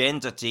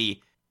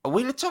identity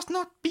will just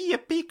not be a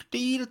big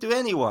deal to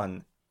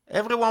anyone.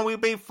 Everyone will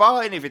be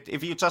fine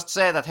if you just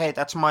say that, hey,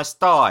 that's my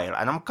style.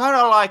 And I'm kind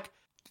of like,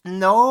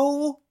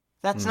 no,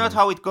 that's not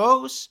how it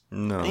goes.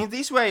 No. In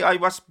this way,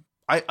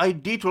 I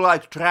did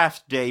like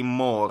Draft Day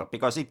more,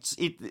 because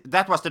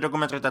that was the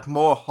documentary that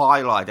more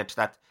highlighted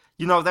that,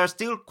 there's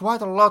still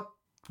quite a lot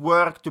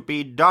work to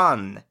be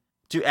done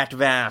to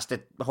advance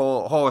the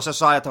whole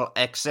societal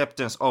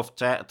acceptance of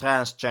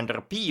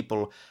transgender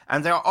people.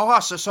 And there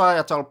are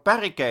societal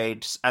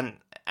barricades and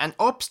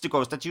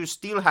obstacles that you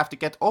still have to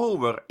get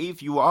over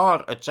if you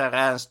are a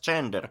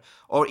transgender,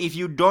 or if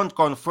you don't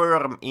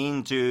conform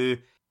into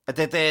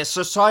the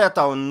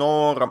societal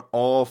norm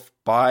of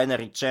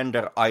binary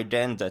gender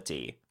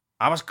identity.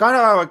 I was kind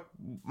of like,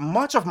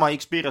 much of my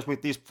experience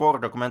with these 4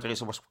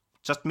 documentaries was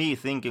just me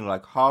thinking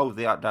like, how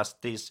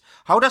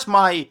does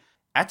my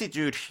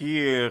attitude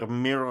here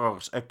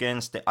mirrors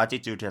against the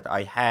attitude that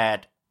I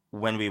had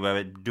when we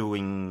were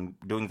doing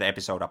the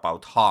episode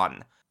about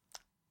Han.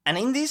 And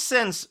in this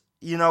sense,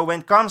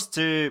 when it comes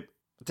to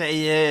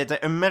the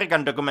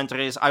American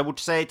documentaries, I would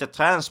say the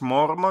Trans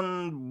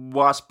Mormon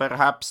was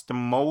perhaps the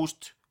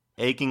most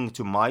aching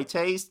to my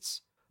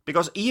tastes.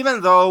 Because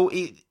even though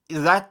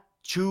that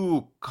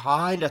too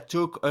kind of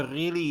took a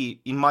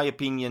really, in my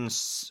opinion,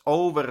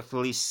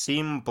 overtly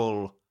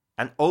simple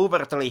and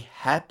overtly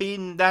happy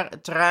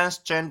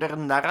transgender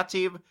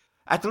narrative,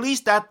 at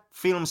least that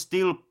film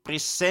still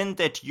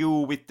presented you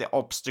with the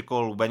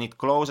obstacle when it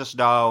closes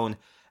down.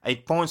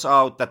 It points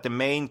out that the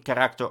main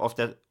character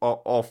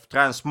of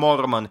Trans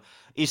Mormon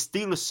is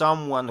still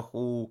someone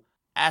who,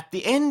 at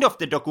the end of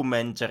the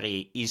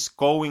documentary, is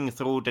going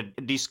through the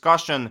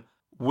discussion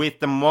with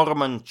the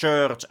Mormon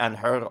church and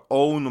her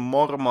own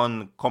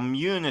Mormon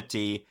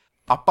community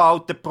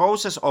about the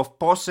process of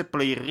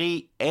possibly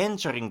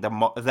re-entering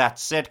that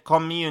said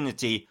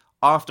community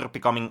after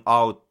becoming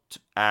out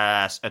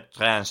as a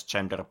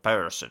transgender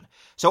person.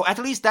 So at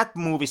least that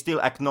movie still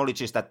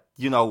acknowledges that,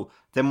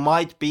 there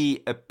might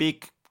be a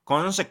big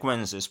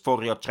consequences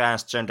for your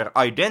transgender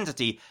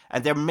identity,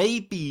 and there may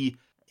be,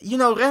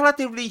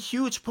 relatively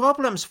huge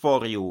problems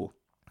for you.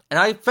 And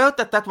I felt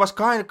that was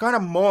kind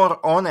of more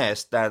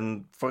honest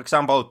than, for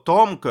example,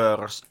 Tom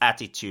Kerr's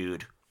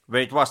attitude,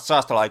 where it was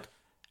just like,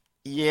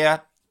 yeah,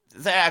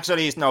 there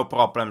actually is no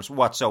problems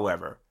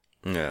whatsoever.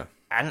 Yeah.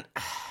 And,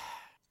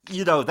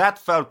 that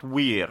felt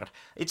weird.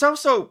 It's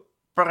also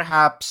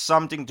perhaps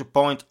something to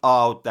point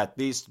out that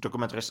these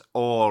documentaries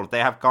they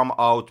have come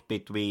out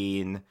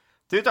between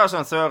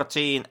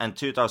 2013 and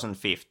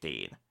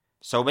 2015.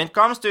 So when it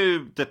comes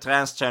to the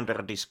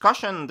transgender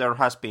discussion, there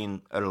has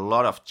been a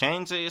lot of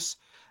changes.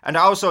 And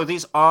also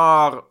these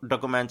are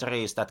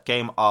documentaries that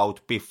came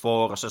out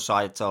before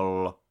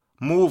societal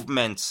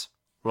movements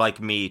like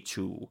Me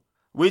Too,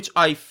 which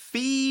I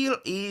feel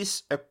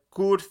is a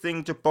good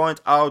thing to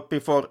point out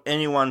before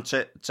anyone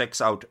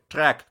checks out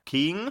Drag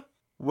King,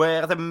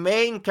 where the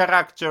main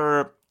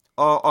character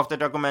of the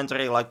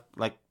documentary, like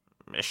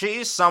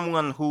she is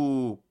someone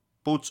who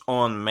puts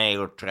on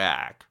male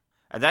drag.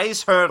 And that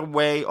is her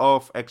way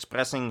of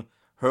expressing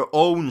her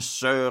own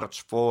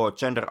search for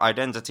gender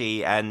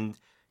identity and,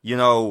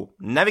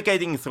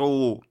 navigating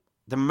through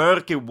the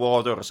murky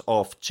waters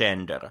of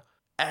gender.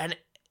 And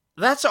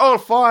that's all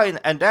fine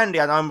and dandy,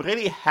 and I'm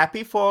really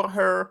happy for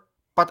her.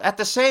 But at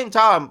the same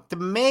time, the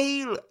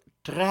male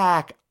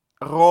drag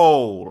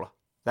role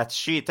that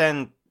she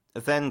then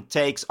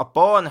takes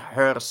upon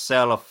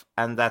herself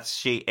and that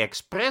she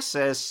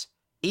expresses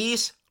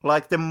is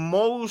like the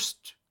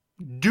most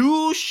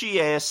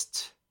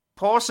douchiest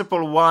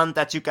possible one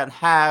that you can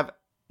have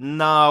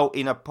now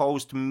in a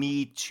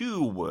post-Me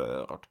Too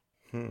world.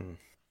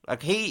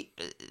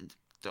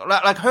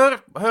 Like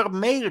her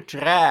male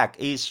drag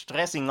is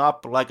dressing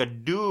up like a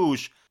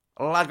douche,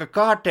 like a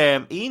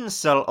goddamn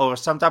incel or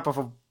some type of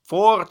a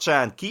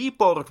 4chan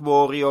keyboard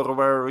warrior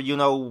where,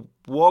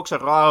 walks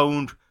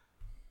around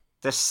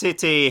the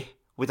city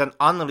with an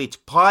unlit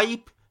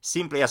pipe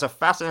simply as a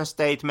fashion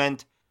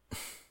statement.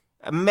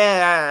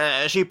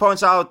 She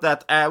points out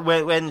that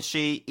when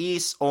she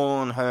is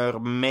on her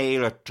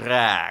male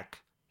drag,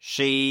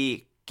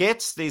 she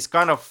gets this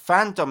kind of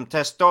phantom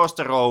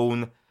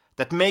testosterone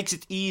that makes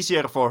it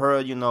easier for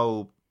her,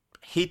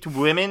 hit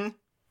women.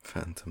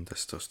 Phantom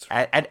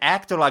testosterone. And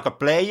act like a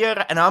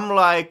player. And I'm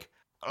like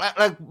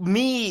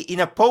me in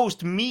a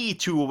post-Me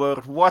Too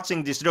world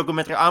watching this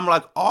documentary, I'm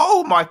like,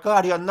 oh my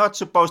god, you're not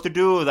supposed to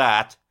do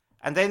that.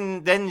 And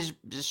then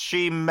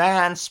she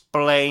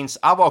mansplains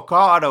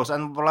avocados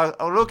and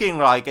looking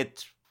like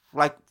it,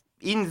 like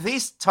in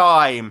this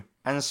time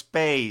and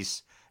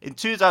space, in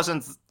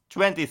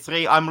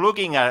 2023, I'm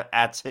looking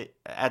at her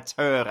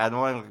and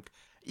I'm like,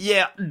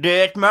 yeah,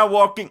 dead man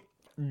walking.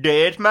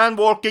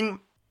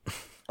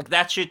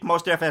 That shit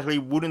most definitely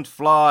wouldn't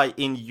fly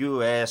in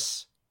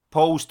US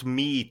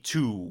post-Me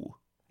Too.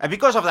 And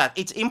because of that,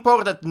 it's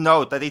important to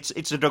note that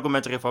it's a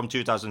documentary from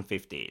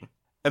 2015.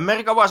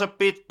 America was a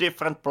bit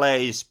different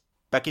place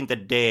back in the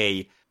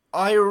day.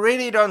 I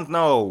really don't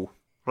know,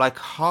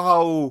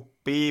 how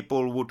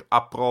people would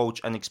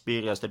approach and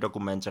experience the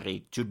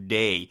documentary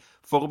today.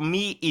 For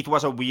me, it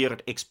was a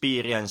weird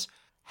experience,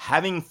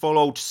 having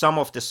followed some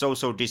of the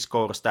social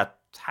discourse that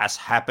has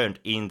happened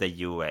in the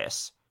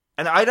US.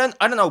 And I don't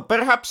know,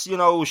 perhaps,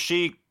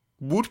 she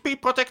would be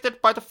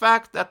protected by the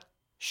fact that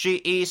she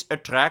is a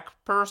drag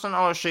person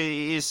or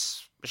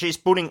she's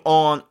putting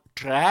on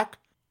drag,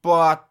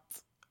 but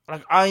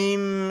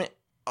I'm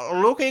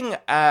looking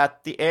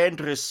at the end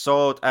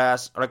result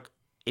as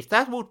if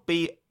that would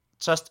be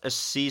just a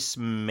straight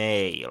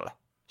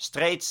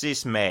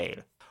cis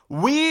male,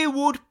 we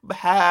would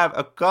have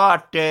a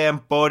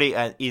goddamn body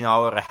in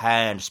our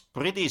hands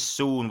pretty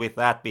soon with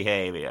that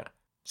behavior.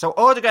 So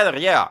altogether,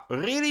 yeah,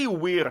 really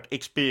weird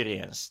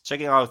experience.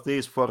 Checking out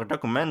these 4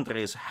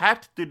 documentaries,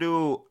 had to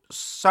do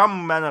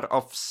some manner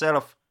of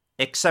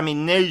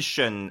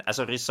self-examination as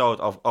a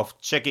result of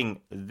checking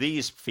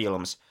these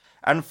films.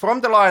 And from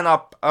the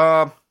lineup,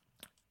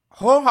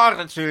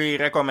 wholeheartedly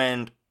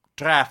recommend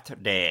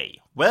Draft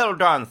Day. Well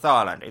done,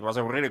 Thailand. It was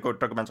a really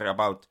good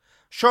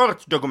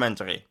short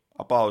documentary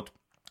about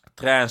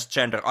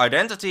transgender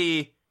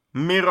identity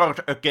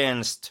mirrored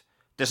against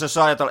the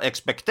societal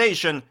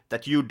expectation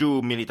that you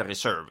do military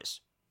service.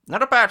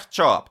 Not a bad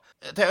job.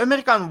 The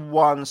American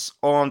ones,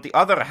 on the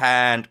other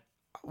hand,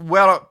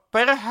 well,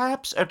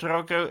 perhaps a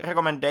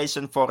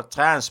recommendation for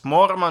Trans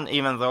Mormon,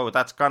 even though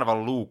that's kind of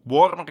a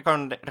lukewarm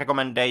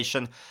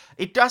recommendation.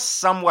 It does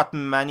somewhat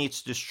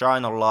manage to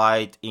shine a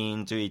light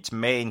into its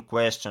main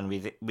question,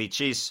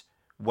 which is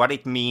what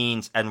it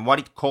means and what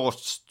it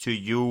costs to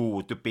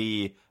you to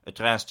be a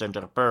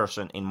transgender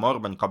person in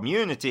Mormon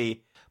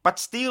community, but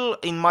still,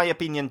 in my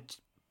opinion,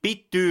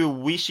 bit too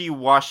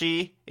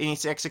wishy-washy in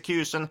its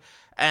execution,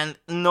 and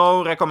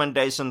no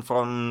recommendation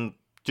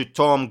to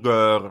Tom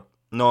Gurr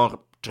nor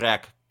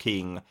Drag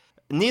King.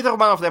 Neither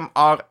one of them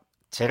are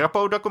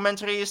terrible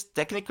documentaries.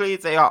 Technically,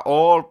 they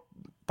are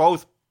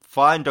both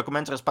fine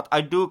documentaries, but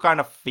I do kind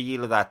of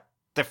feel that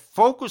the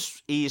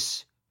focus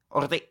is,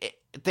 or the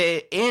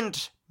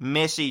end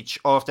message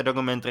of the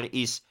documentary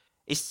is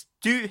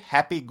too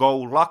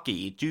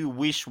happy-go-lucky, too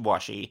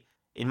wish-washy,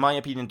 in my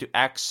opinion, to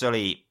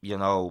actually,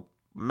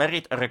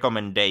 merit a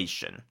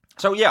recommendation.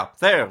 So yeah,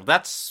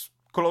 that's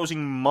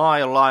closing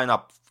my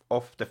lineup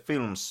of the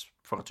films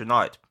for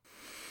tonight.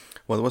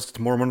 What was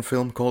the Mormon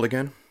film called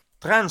again?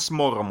 Trans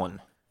Mormon.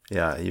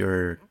 Yeah,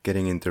 you're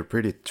getting into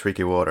pretty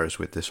tricky waters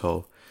with this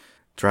whole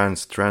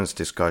trans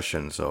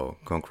discussion, so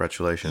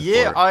congratulations.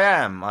 Yeah, I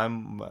am.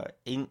 I'm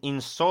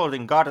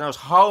insulting God knows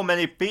how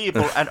many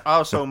people and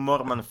also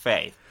Mormon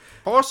faith.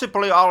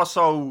 Possibly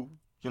also,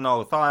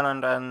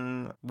 Thailand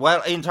and,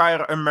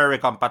 entire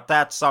America, but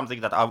that's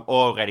something that I've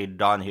already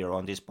done here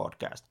on this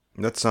podcast.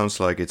 That sounds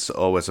like it's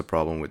always a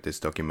problem with these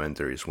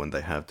documentaries when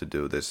they have to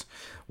do this.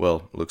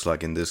 Well, looks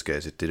like in this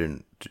case it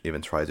didn't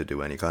even try to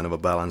do any kind of a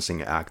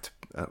balancing act,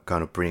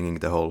 kind of bringing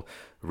the whole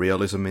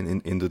realism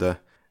into the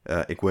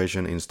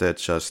equation, instead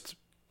just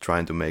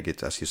trying to make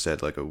it, as you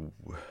said, like a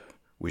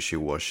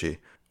wishy-washy,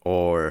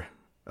 or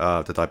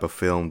the type of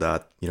film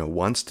that,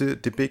 wants to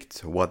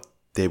depict what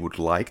they would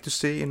like to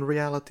see in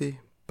reality,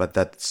 but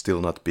that's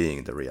still not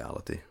being the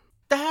reality.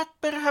 That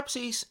perhaps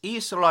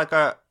is like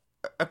a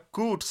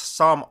good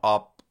sum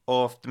up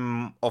of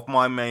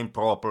my main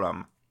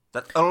problem.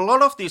 That a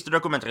lot of these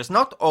documentaries,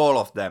 not all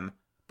of them,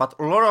 but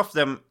a lot of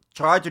them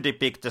try to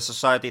depict the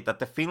society that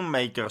the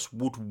filmmakers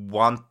would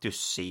want to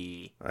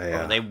see,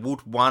 or they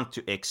would want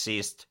to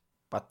exist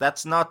But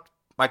that's not,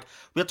 like,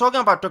 we're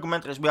talking about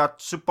documentaries. We are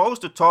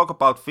supposed to talk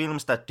about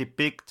films that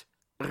depict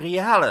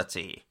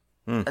reality.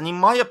 And in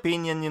my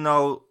opinion,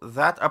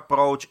 that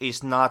approach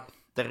is not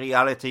the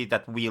reality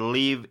that we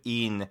live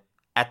in,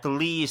 at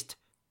least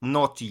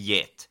not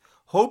yet.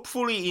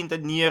 Hopefully in the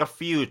near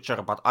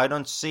future, but I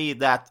don't see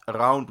that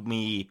around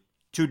me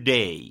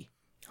today.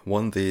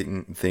 One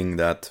thing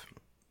that,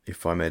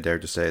 if I may dare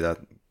to say, that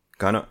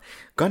kind of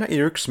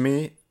irks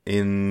me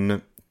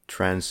in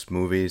trans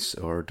movies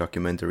or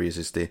documentaries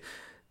is the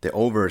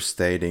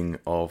overstating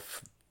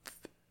of,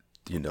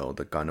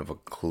 the kind of a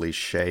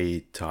cliche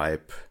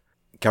type,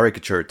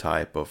 caricature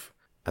type of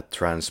a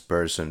trans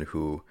person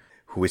who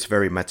is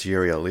very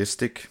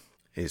materialistic,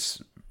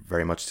 is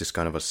very much this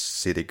kind of a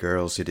city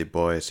girl, city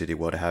boy, city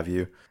what have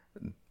you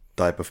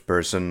type of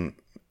person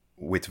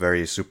with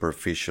very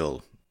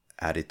superficial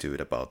attitude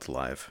about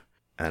life.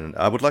 And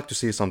I would like to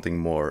see something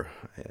more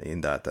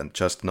in that, and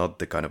just not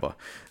the kind of a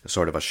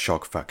sort of a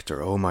shock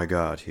factor. Oh my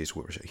God,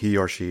 he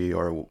or she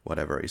or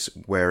whatever is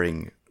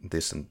wearing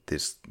this and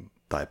this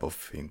type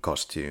of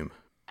costume.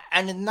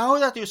 And now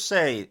that you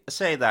say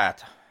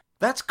that,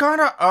 that's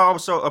kind of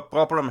also a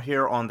problem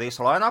here on this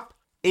lineup.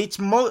 It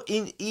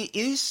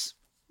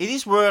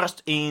is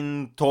worst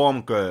in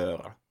Tom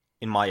Kerr,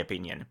 in my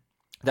opinion.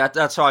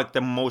 That's like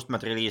the most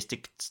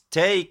materialistic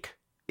take,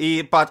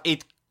 but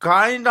it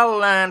kind of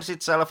lands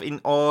itself in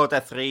all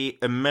the three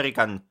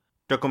American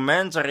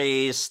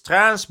documentaries.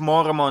 Trans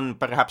Mormon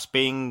perhaps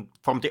being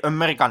from the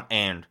American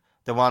end,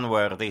 the one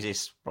where this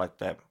is like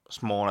the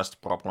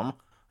smallest problem.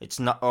 It's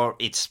not, or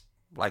it's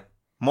like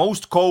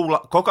most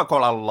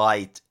Coca-Cola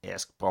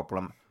Light-esque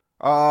problem.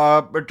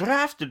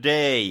 Draft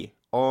Day,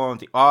 on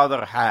the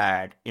other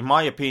hand, in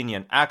my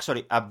opinion,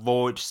 actually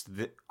avoids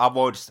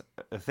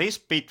this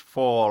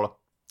pitfall.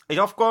 It,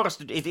 of course,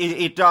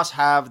 it does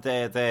have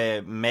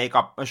the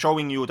makeup,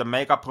 showing you the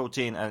makeup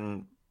routine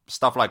and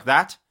stuff like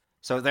that.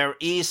 So there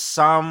is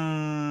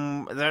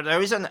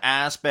there is an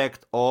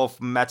aspect of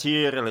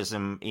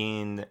materialism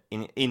in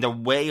the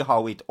way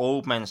how it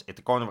opens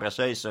the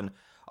conversation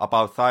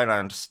about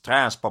Thailand's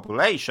trans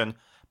population,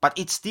 but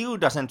it still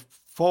doesn't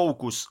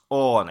focus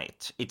on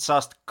it. It's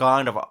just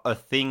kind of a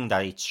thing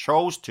that it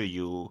shows to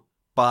you.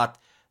 But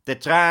the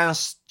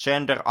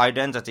transgender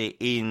identity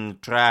in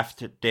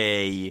Draft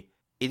Day,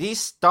 it is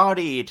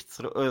studied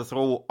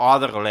through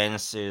other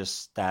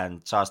lenses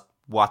than just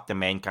what the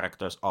main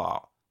characters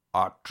are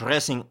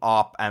dressing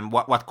up and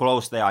what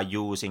clothes they are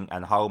using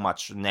and how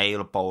much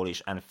nail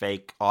polish and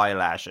fake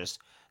eyelashes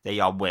they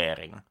are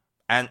wearing.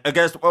 And I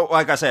guess,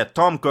 like I said,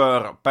 Tom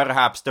Kerr,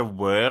 perhaps the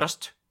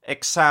worst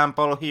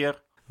example here.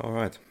 All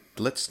right,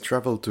 let's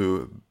travel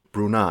to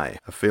Brunei,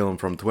 a film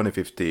from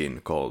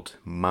 2015 called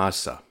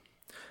Masa.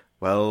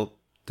 Well,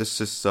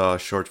 this is a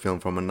short film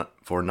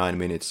for 9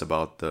 minutes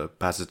about the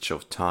passage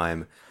of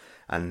time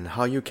and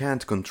how you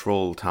can't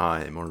control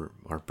time,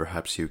 or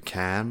perhaps you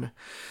can,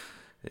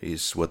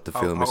 is what the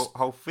film is.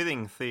 How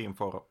fitting theme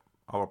for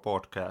our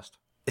podcast.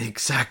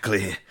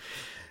 Exactly.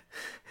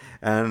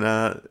 And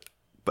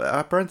but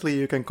apparently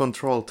you can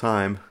control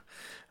time,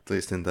 at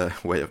least in the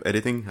way of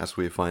editing, as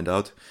we find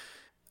out.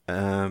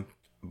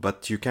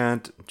 But you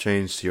can't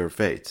change your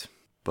fate.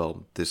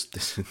 Well, this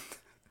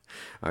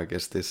I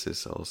guess this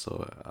is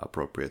also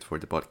appropriate for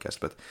the podcast,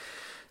 but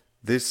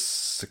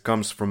this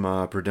comes from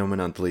a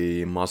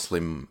predominantly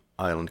Muslim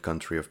island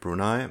country of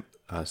Brunei,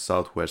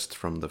 southwest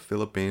from the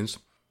Philippines.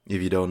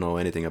 If you don't know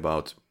anything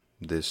about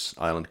this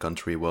island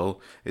country,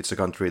 well, it's a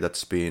country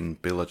that's been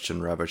pillaged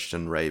and ravaged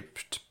and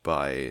raped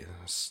by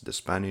the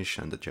Spanish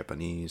and the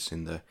Japanese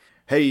in the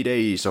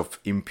heydays of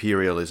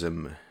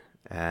imperialism.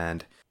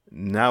 And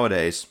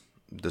nowadays,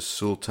 the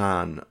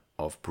Sultan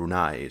of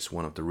Brunei is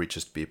one of the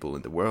richest people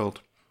in the world,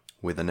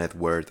 with a net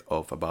worth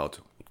of about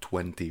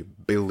 $20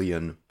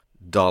 billion.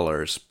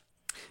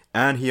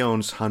 And he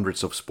owns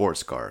hundreds of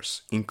sports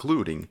cars,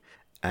 including,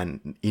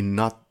 and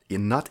not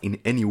in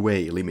any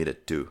way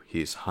limited to,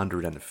 his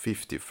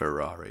 150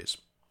 Ferraris.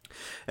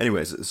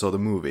 Anyways, so the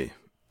movie,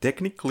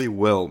 technically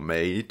well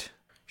made,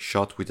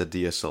 shot with a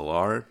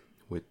DSLR,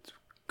 with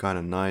kind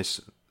of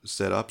nice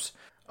setups.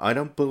 I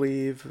don't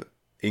believe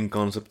in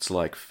concepts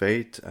like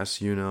fate,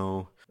 as you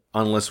know,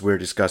 unless we're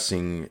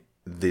discussing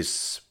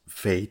this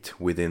fate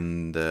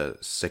within the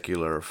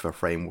secular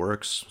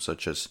frameworks,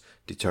 such as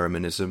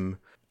determinism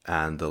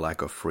and the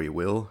lack of free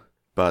will.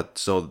 But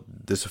so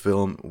this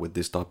film with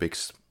these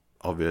topics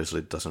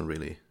obviously doesn't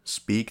really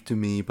speak to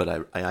me,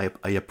 but I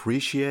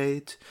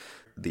appreciate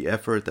the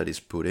effort that is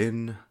put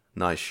in,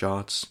 nice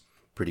shots,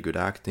 pretty good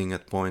acting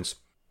at points.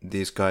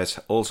 These guys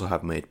also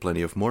have made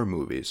plenty of more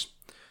movies,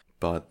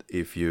 but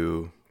if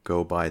you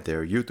go by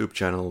their YouTube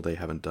channel, they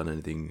haven't done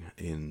anything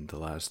in the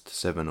last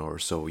 7 or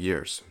so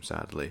years,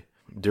 sadly.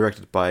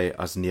 Directed by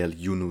Asniel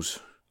Yunus.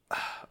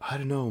 I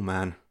don't know,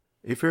 man.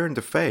 If you're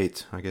into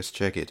fate, I guess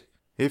check it.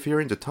 If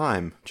you're into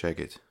time, check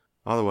it.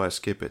 Otherwise,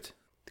 skip it.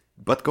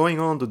 But going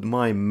on to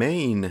my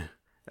main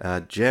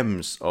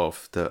gems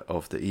of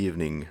the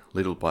evening,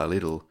 little by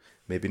little,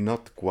 maybe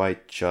not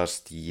quite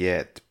just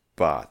yet,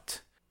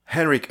 but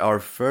Henrik, our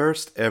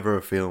first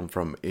ever film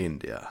from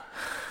India.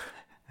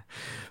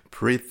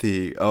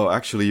 Pretty. Oh,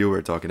 actually, you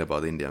were talking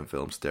about Indian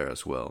films there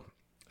as well.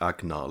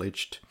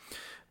 Acknowledged.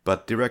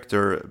 But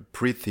director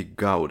Priti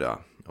Gowda,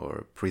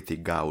 or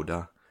Priti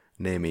Gowda,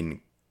 name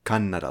in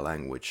Kannada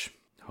language,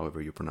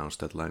 however you pronounce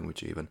that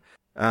language even.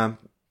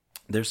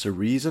 There's a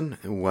reason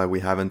why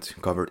we haven't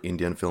covered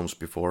Indian films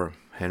before,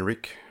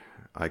 Henrik.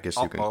 I guess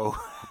you can.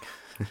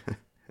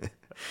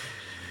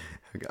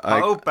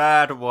 How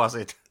bad was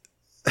it?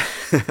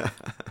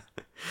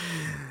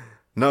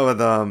 No, but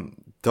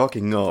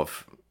talking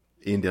of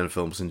Indian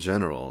films in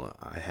general,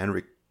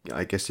 Henrik,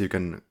 I guess you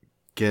can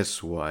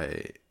guess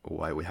why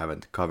we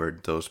haven't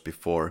covered those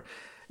before.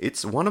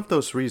 It's one of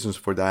those reasons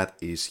for that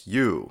is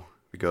you,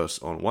 because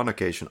on one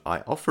occasion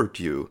I offered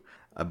you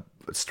a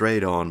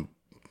straight on,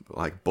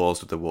 like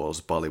balls to the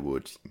walls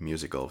Bollywood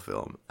musical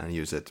film, and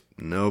you said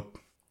nope.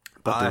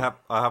 But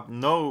I have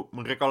no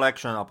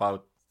recollection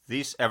about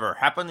this ever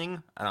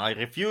happening, and I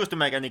refuse to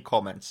make any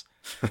comments.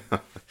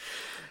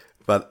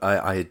 But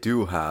I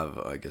do have,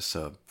 I guess,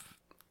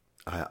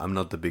 I'm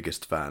not the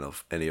biggest fan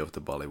of any of the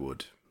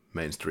Bollywood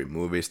mainstream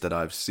movies that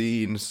I've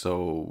seen,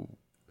 so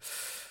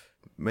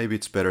maybe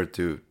it's better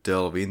to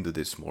delve into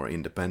this more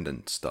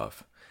independent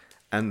stuff.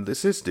 And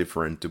this is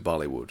different to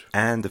Bollywood.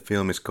 And the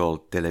film is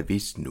called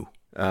Televisnu.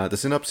 The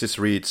synopsis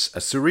reads, a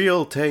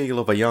surreal tale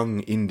of a young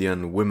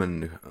Indian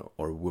woman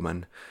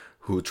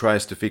who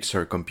tries to fix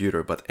her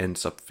computer but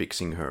ends up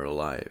fixing her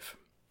life.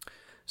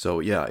 So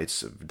yeah,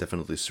 it's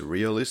definitely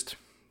surrealist,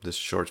 this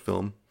short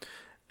film.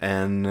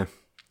 And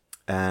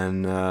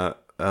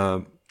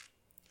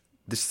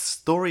this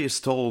story is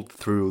told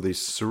through these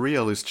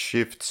surrealist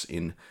shifts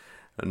in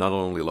not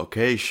only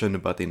location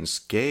but in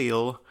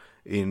scale,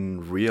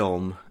 in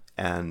realm,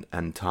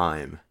 and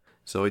time.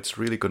 So it's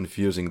really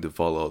confusing to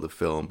follow the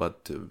film,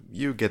 but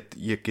you get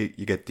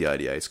the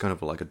idea. It's kind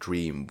of like a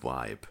dream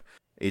vibe.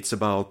 It's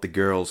about the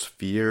girl's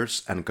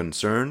fears and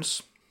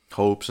concerns,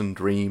 hopes and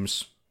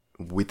dreams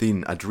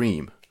within a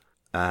dream.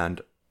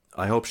 And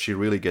I hope she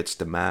really gets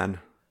the man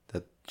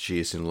that she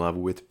is in love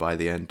with by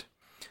the end,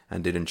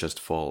 and didn't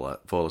just fall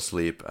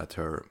asleep at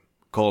her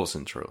call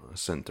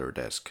center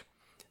desk.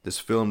 This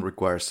film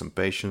requires some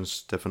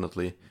patience,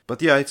 definitely.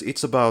 But yeah,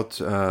 it's about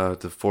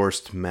the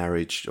forced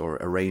marriage or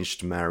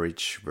arranged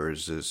marriage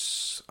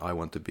versus I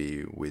want to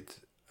be with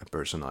a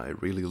person I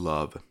really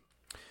love.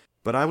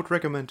 But I would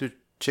recommend to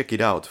check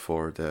it out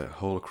for the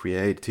whole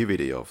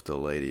creativity of the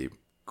lady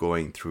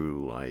going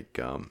through like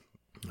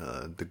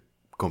the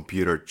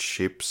computer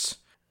chips.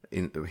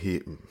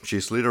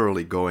 She's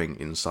literally going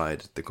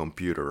inside the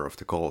computer of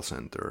the call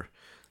center,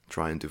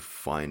 trying to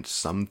find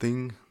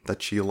something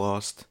that she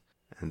lost.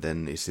 And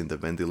then is in the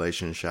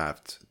ventilation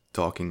shaft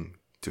talking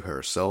to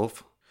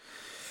herself.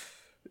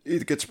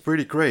 It gets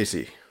pretty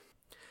crazy.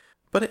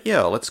 But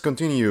yeah, let's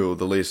continue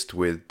the list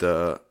with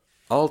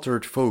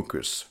Altered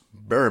Focus,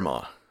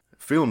 Burma.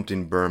 Filmed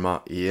in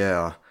Burma,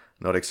 yeah,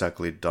 not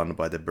exactly done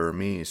by the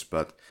Burmese,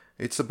 but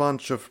it's a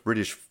bunch of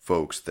British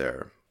folks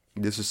there.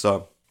 This is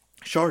a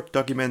short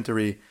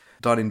documentary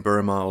done in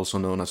Burma, also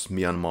known as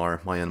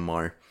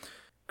Myanmar,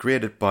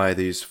 created by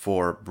these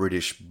 4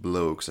 British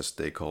blokes, as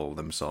they call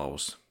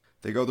themselves.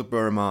 They go to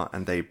Burma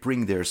and they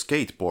bring their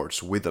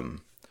skateboards with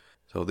them.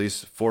 So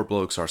these 4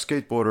 blokes are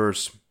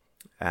skateboarders,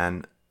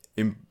 and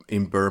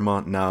in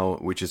Burma now,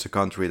 which is a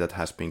country that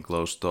has been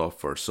closed off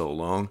for so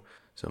long,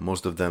 so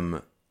most of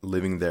them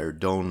living there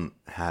don't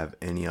have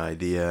any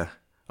idea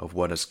of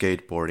what a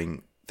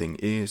skateboarding thing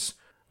is,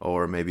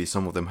 or maybe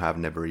some of them have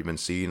never even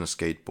seen a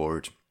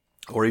skateboard,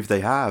 or if they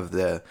have,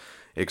 the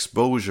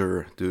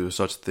exposure to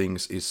such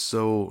things is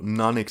so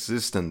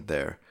non-existent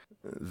there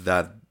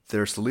that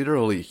there's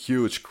literally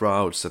huge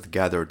crowds that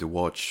gather to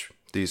watch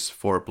these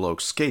 4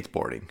 blokes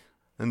skateboarding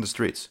in the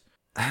streets.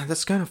 And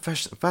that's kind of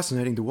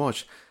fascinating to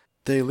watch.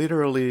 They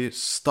literally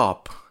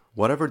stop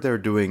whatever they're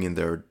doing in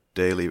their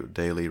daily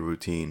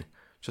routine,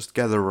 just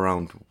gather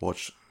around,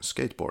 watch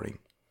skateboarding.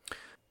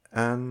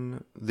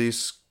 And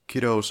these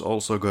kiddos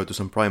also go to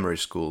some primary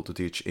school to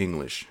teach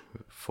English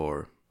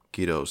for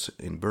kiddos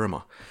in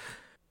Burma.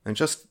 And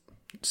just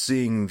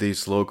seeing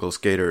these local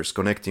skaters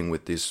connecting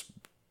with these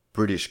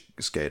British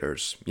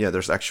skaters, yeah,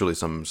 there's actually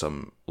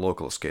some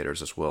local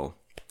skaters as well.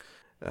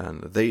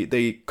 And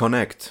they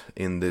connect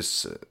in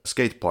this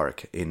skate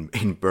park in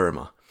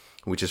Burma,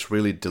 which is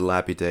really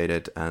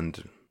dilapidated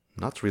and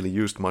not really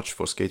used much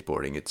for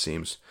skateboarding, it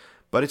seems.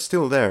 But it's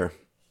still there,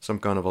 some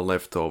kind of a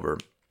leftover.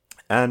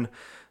 And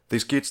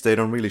these kids, they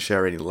don't really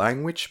share any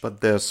language,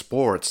 but their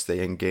sports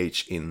they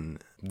engage in,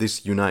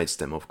 this unites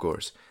them, of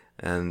course.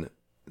 And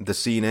the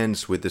scene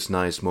ends with this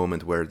nice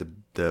moment where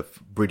the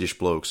British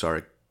blokes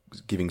are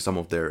giving some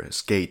of their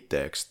skate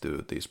decks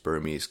to these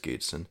Burmese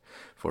kids and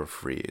for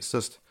free. It's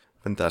just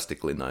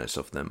fantastically nice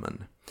of them.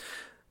 And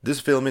this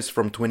film is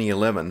from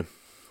 2011,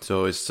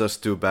 so it's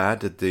just too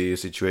bad that the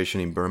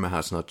situation in Burma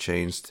has not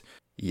changed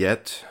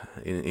yet.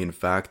 In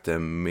fact, the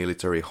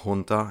military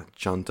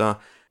junta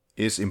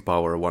is in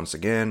power once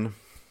again,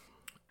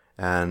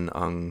 and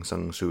Aung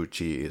San Suu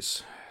Kyi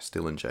is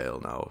still in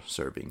jail now,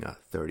 serving a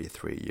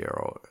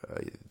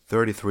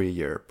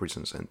 33-year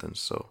prison sentence.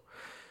 So,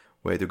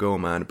 way to go,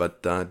 man.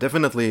 But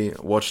definitely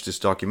watch this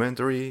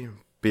documentary.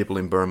 People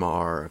in Burma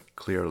are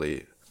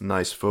clearly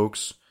nice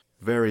folks,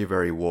 very,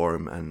 very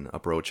warm and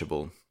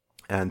approachable.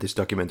 And this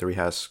documentary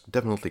has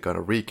definitely kind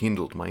of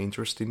rekindled my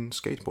interest in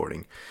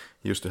skateboarding.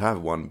 Used to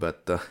have one,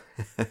 but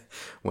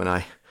when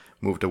I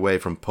moved away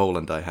from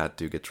Poland, I had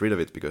to get rid of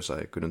it because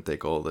I couldn't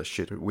take all the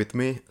shit with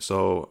me.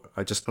 So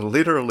I just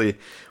literally,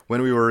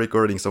 when we were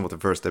recording some of the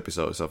first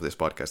episodes of this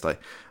podcast,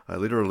 I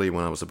literally,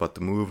 when I was about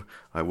to move,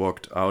 I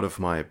walked out of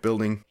my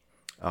building.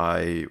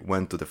 I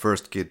went to the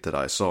first kid that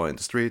I saw in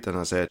the street and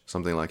I said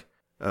something like,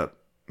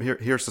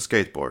 here's the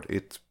skateboard.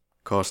 It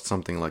cost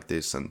something like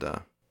this and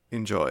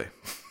enjoy.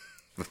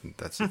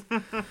 That's it.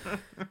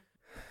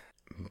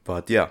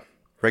 But yeah,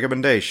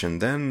 recommendation.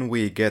 Then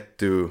we get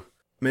to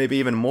maybe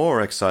even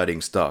more exciting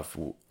stuff.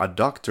 A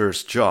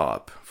Doctor's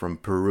Job from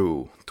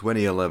Peru,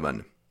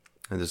 2011.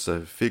 And this is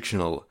a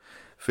fictional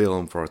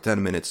film for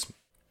 10 minutes.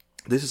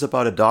 This is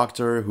about a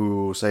doctor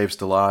who saves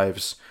the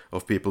lives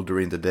of people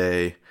during the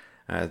day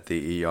at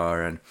the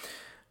ER and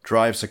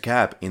drives a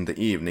cab in the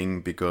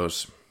evening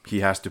because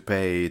he has to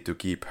pay to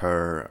keep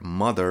her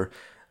mother,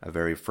 a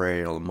very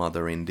frail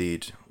mother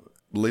indeed,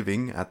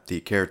 living at the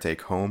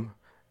caretake home,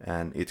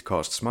 and it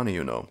costs money,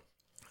 you know.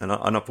 And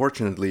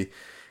unfortunately,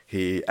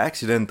 he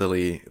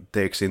accidentally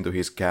takes into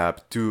his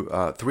cab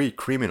 3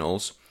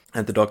 criminals,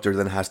 and the doctor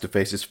then has to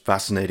face this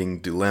fascinating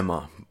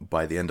dilemma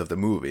by the end of the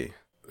movie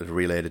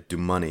related to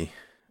money.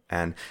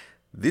 And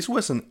this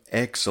was an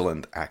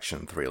excellent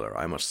action thriller,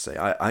 I must say.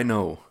 I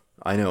know,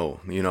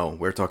 you know,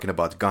 we're talking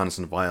about guns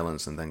and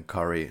violence, and then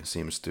Kari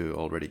seems to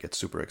already get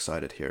super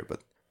excited here,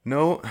 but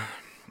no,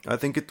 I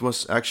think it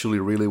was actually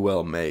really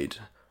well made.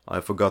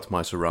 I forgot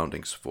my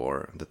surroundings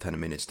for the 10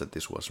 minutes that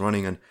this was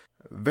running, and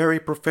very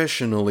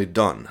professionally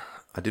done.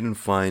 I didn't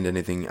find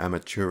anything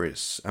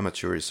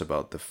amateurish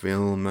about the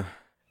film,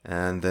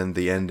 and then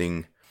the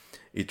ending,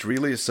 it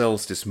really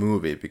sells this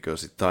movie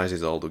because it ties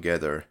it all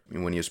together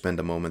when you spend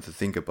a moment to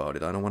think about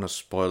it. I don't want to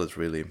spoil it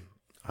really,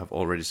 I've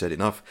already said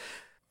enough.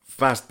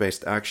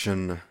 Fast-paced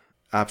action,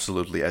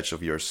 absolutely edge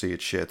of your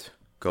seat shit,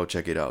 go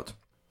check it out.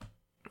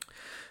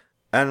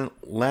 And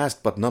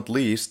last but not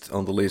least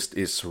on the list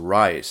is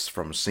Rise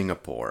from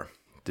Singapore,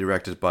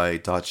 directed by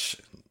Taj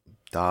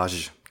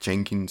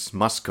Jenkins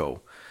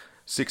Musco.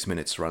 6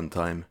 minutes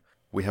runtime.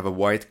 We have a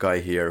white guy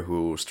here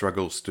who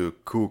struggles to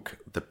cook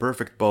the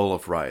perfect bowl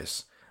of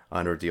rice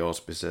under the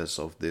auspices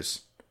of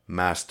this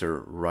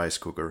master rice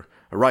cooker.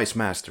 A rice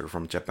master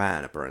from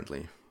Japan,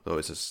 apparently, though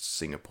it's a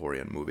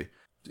Singaporean movie.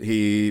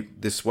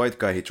 This white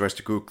guy, he tries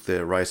to cook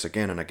the rice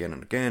again and again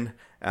and again,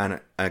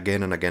 and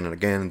again and again and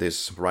again,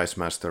 this rice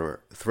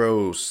master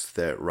throws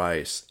the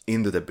rice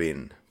into the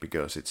bin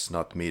because it's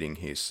not meeting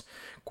his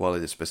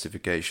quality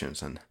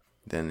specifications, and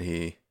then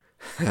he,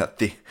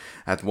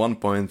 at one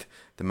point,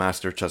 the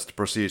master just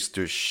proceeds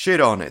to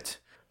shit on it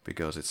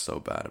because it's so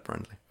bad,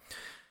 apparently.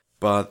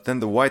 But then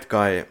the white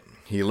guy,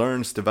 he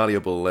learns the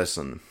valuable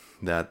lesson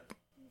that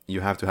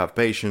you have to have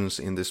patience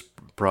in this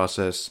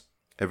process.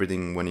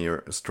 Everything, when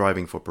you're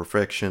striving for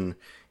perfection,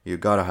 you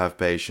gotta have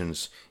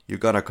patience, you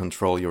gotta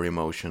control your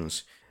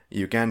emotions.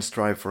 You can't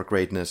strive for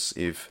greatness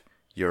if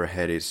your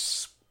head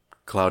is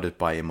clouded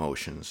by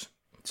emotions.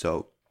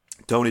 So,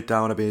 tone it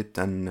down a bit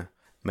and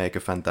make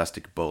a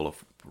fantastic bowl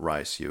of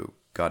rice, you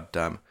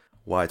goddamn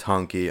white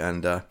hunky,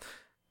 and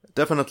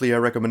definitely a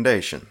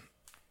recommendation.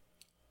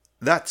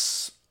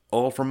 That's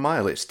all from my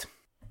list.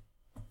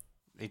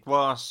 It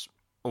was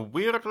a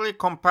weirdly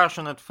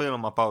compassionate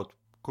film about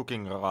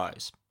cooking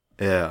rice.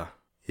 Yeah,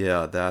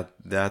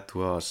 that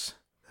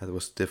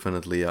was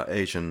definitely an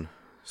Asian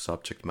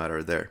subject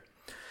matter there.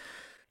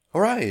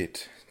 All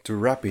right, to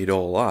wrap it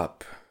all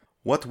up,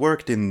 what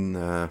worked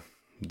in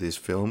these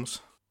films?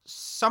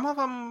 Some of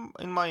them,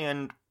 in my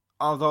end,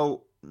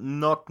 although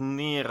not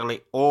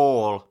nearly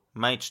all,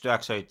 managed to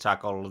actually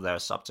tackle their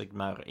subject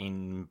matter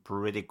in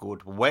pretty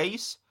good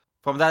ways.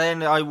 From that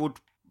end, I would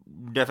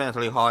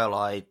definitely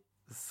highlight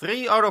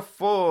 3 out of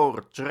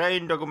 4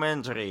 train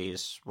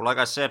documentaries. Like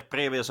I said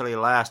previously,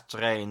 Last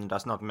Train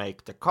does not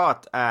make the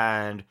cut,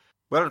 and,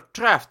 well,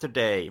 Draft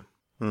Day.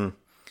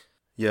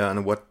 Yeah,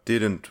 and what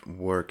didn't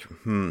work?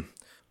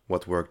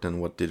 What worked and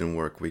what didn't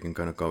work, we can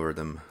kind of cover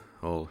them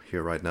all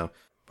here right now.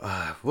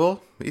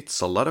 Well,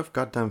 it's a lot of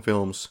goddamn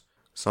films.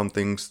 Some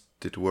things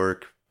did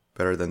work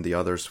better than the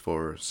others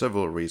for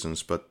several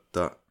reasons, but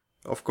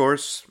of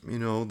course, you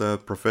know, the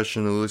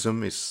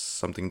professionalism is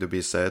something to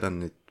be said,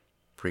 and it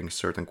brings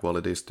certain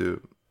qualities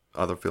to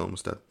other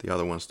films that the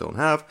other ones don't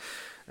have,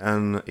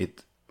 and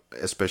it,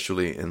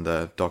 especially in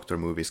the Doctor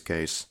movies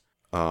case,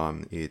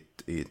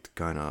 it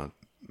kind of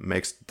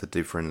makes the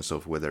difference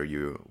of whether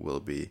you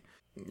will be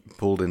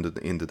pulled into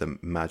the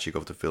magic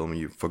of the film,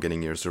 you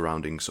forgetting your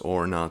surroundings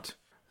or not.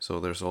 So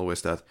there's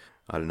always that.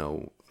 I don't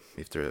know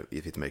if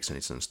it makes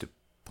any sense to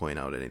point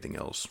out anything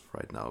else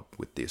right now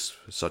with this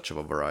such of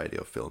a variety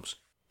of films.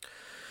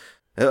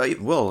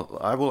 Well,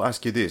 I will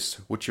ask you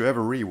this: would you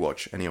ever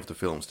rewatch any of the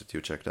films that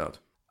you checked out?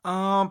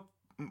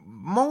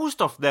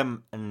 Most of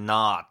them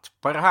not.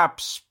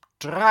 Perhaps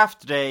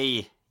Draft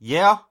Day,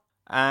 yeah.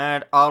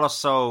 And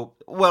also,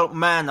 well,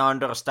 Man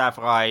Under, Staff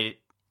Ride,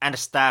 and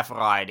Staff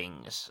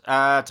Ridings.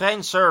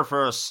 Train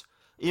Surfers,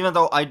 even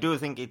though I do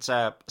think it's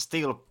a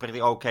still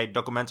pretty okay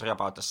documentary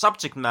about the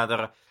subject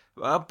matter,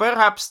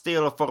 perhaps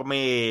still for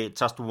me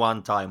just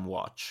one-time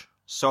watch.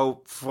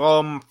 So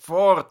from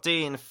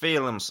 14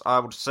 films, I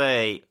would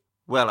say,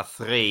 well,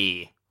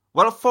 3.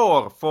 Well,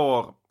 4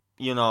 for,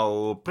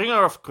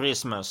 Bringer of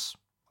Christmas.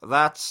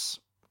 That's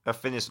a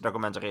Finnish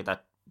documentary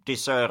that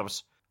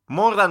deserves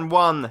more than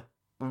one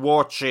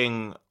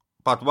watching,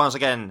 but once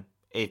again,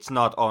 it's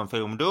not on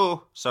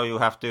FilmDo, so you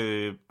have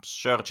to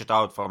search it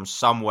out from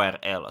somewhere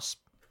else.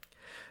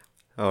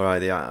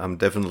 Alright, yeah, I'm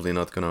definitely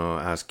not gonna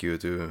ask you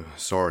to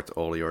sort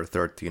all your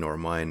 13 or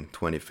mine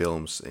 20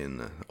 films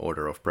in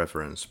order of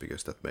preference,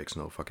 because that makes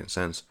no fucking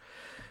sense.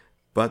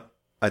 But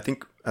I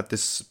think at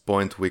this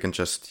point we can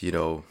just,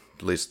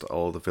 list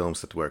all the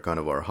films that were kind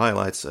of our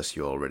highlights, as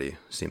you already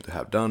seem to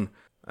have done.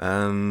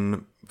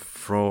 And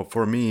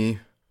for me,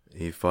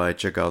 if I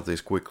check out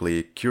this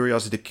quickly,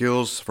 Curiosity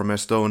Kills from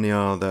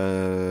Estonia,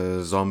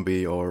 the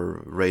zombie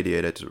or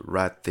radiated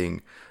rat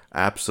thing,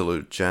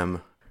 absolute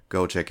gem.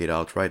 Go check it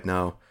out right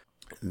now.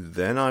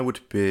 Then I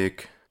would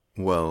pick,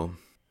 well,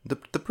 the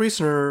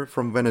Prisoner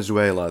from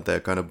Venezuela, the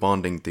kind of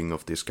bonding thing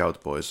of the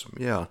Scout Boys.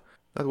 Yeah,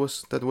 that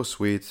was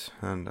sweet,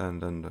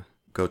 and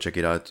go check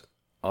it out.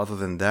 Other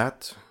than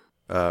that,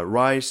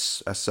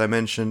 Rise, as I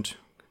mentioned,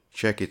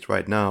 check it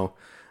right now.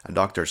 A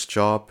Doctor's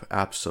Job,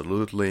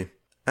 absolutely.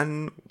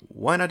 And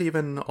why not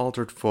even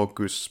Altered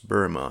Focus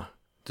Burma,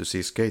 to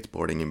see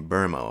skateboarding in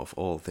Burma of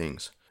all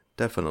things.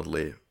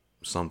 Definitely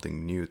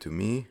something new to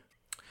me.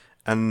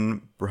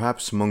 And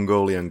perhaps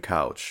Mongolian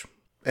Couch.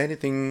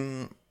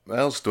 Anything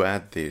else to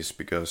add this,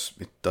 because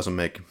it doesn't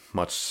make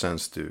much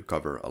sense to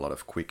cover a lot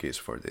of quickies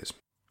for this.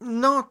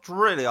 Not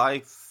really. I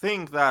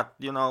think that,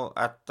 in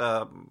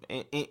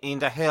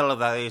the hell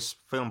that is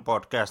film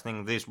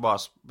podcasting, this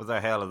was the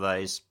hell that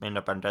is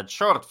independent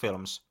short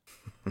films.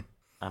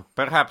 And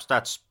perhaps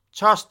that's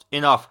just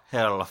enough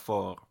hell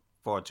for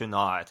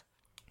tonight.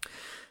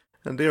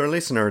 And dear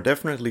listener,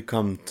 definitely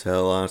come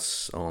tell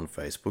us on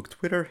Facebook,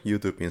 Twitter,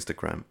 YouTube,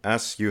 Instagram,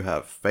 as you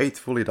have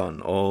faithfully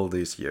done all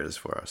these years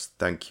for us.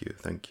 Thank you.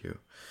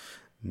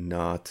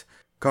 Not.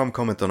 Come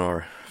comment on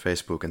our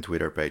Facebook and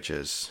Twitter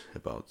pages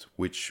about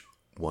which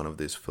one of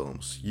these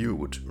films you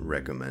would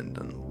recommend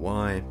and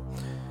why.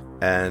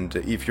 And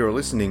if you're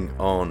listening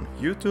on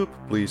YouTube,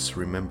 please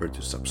remember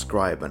to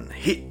subscribe and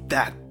hit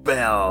that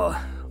bell.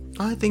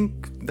 I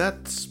think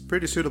that's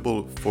pretty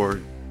suitable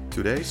for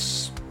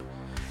today's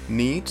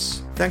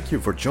needs. Thank you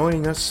for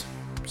joining us.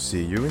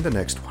 See you in the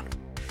next one.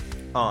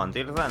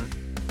 Until then.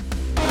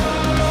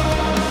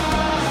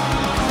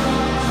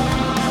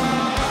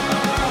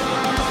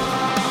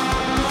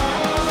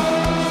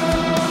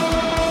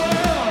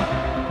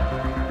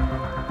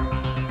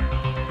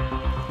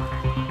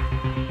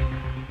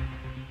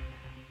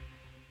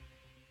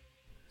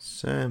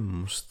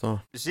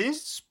 Semmosta.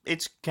 Since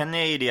it's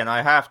Canadian,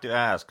 I have to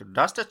ask,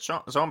 does the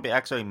zombie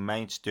actually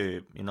manage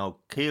to,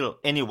 kill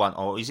anyone,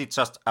 or is it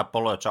just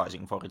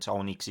apologizing for its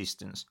own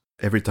existence?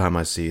 Every time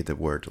I see the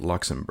word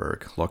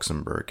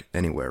Luxembourg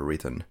anywhere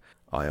written,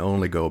 I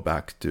only go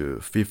back to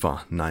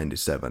FIFA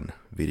 97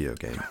 video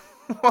game.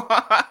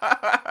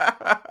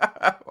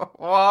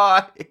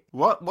 Why?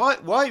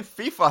 Why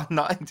FIFA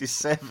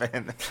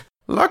 97?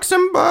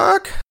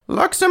 Luxembourg!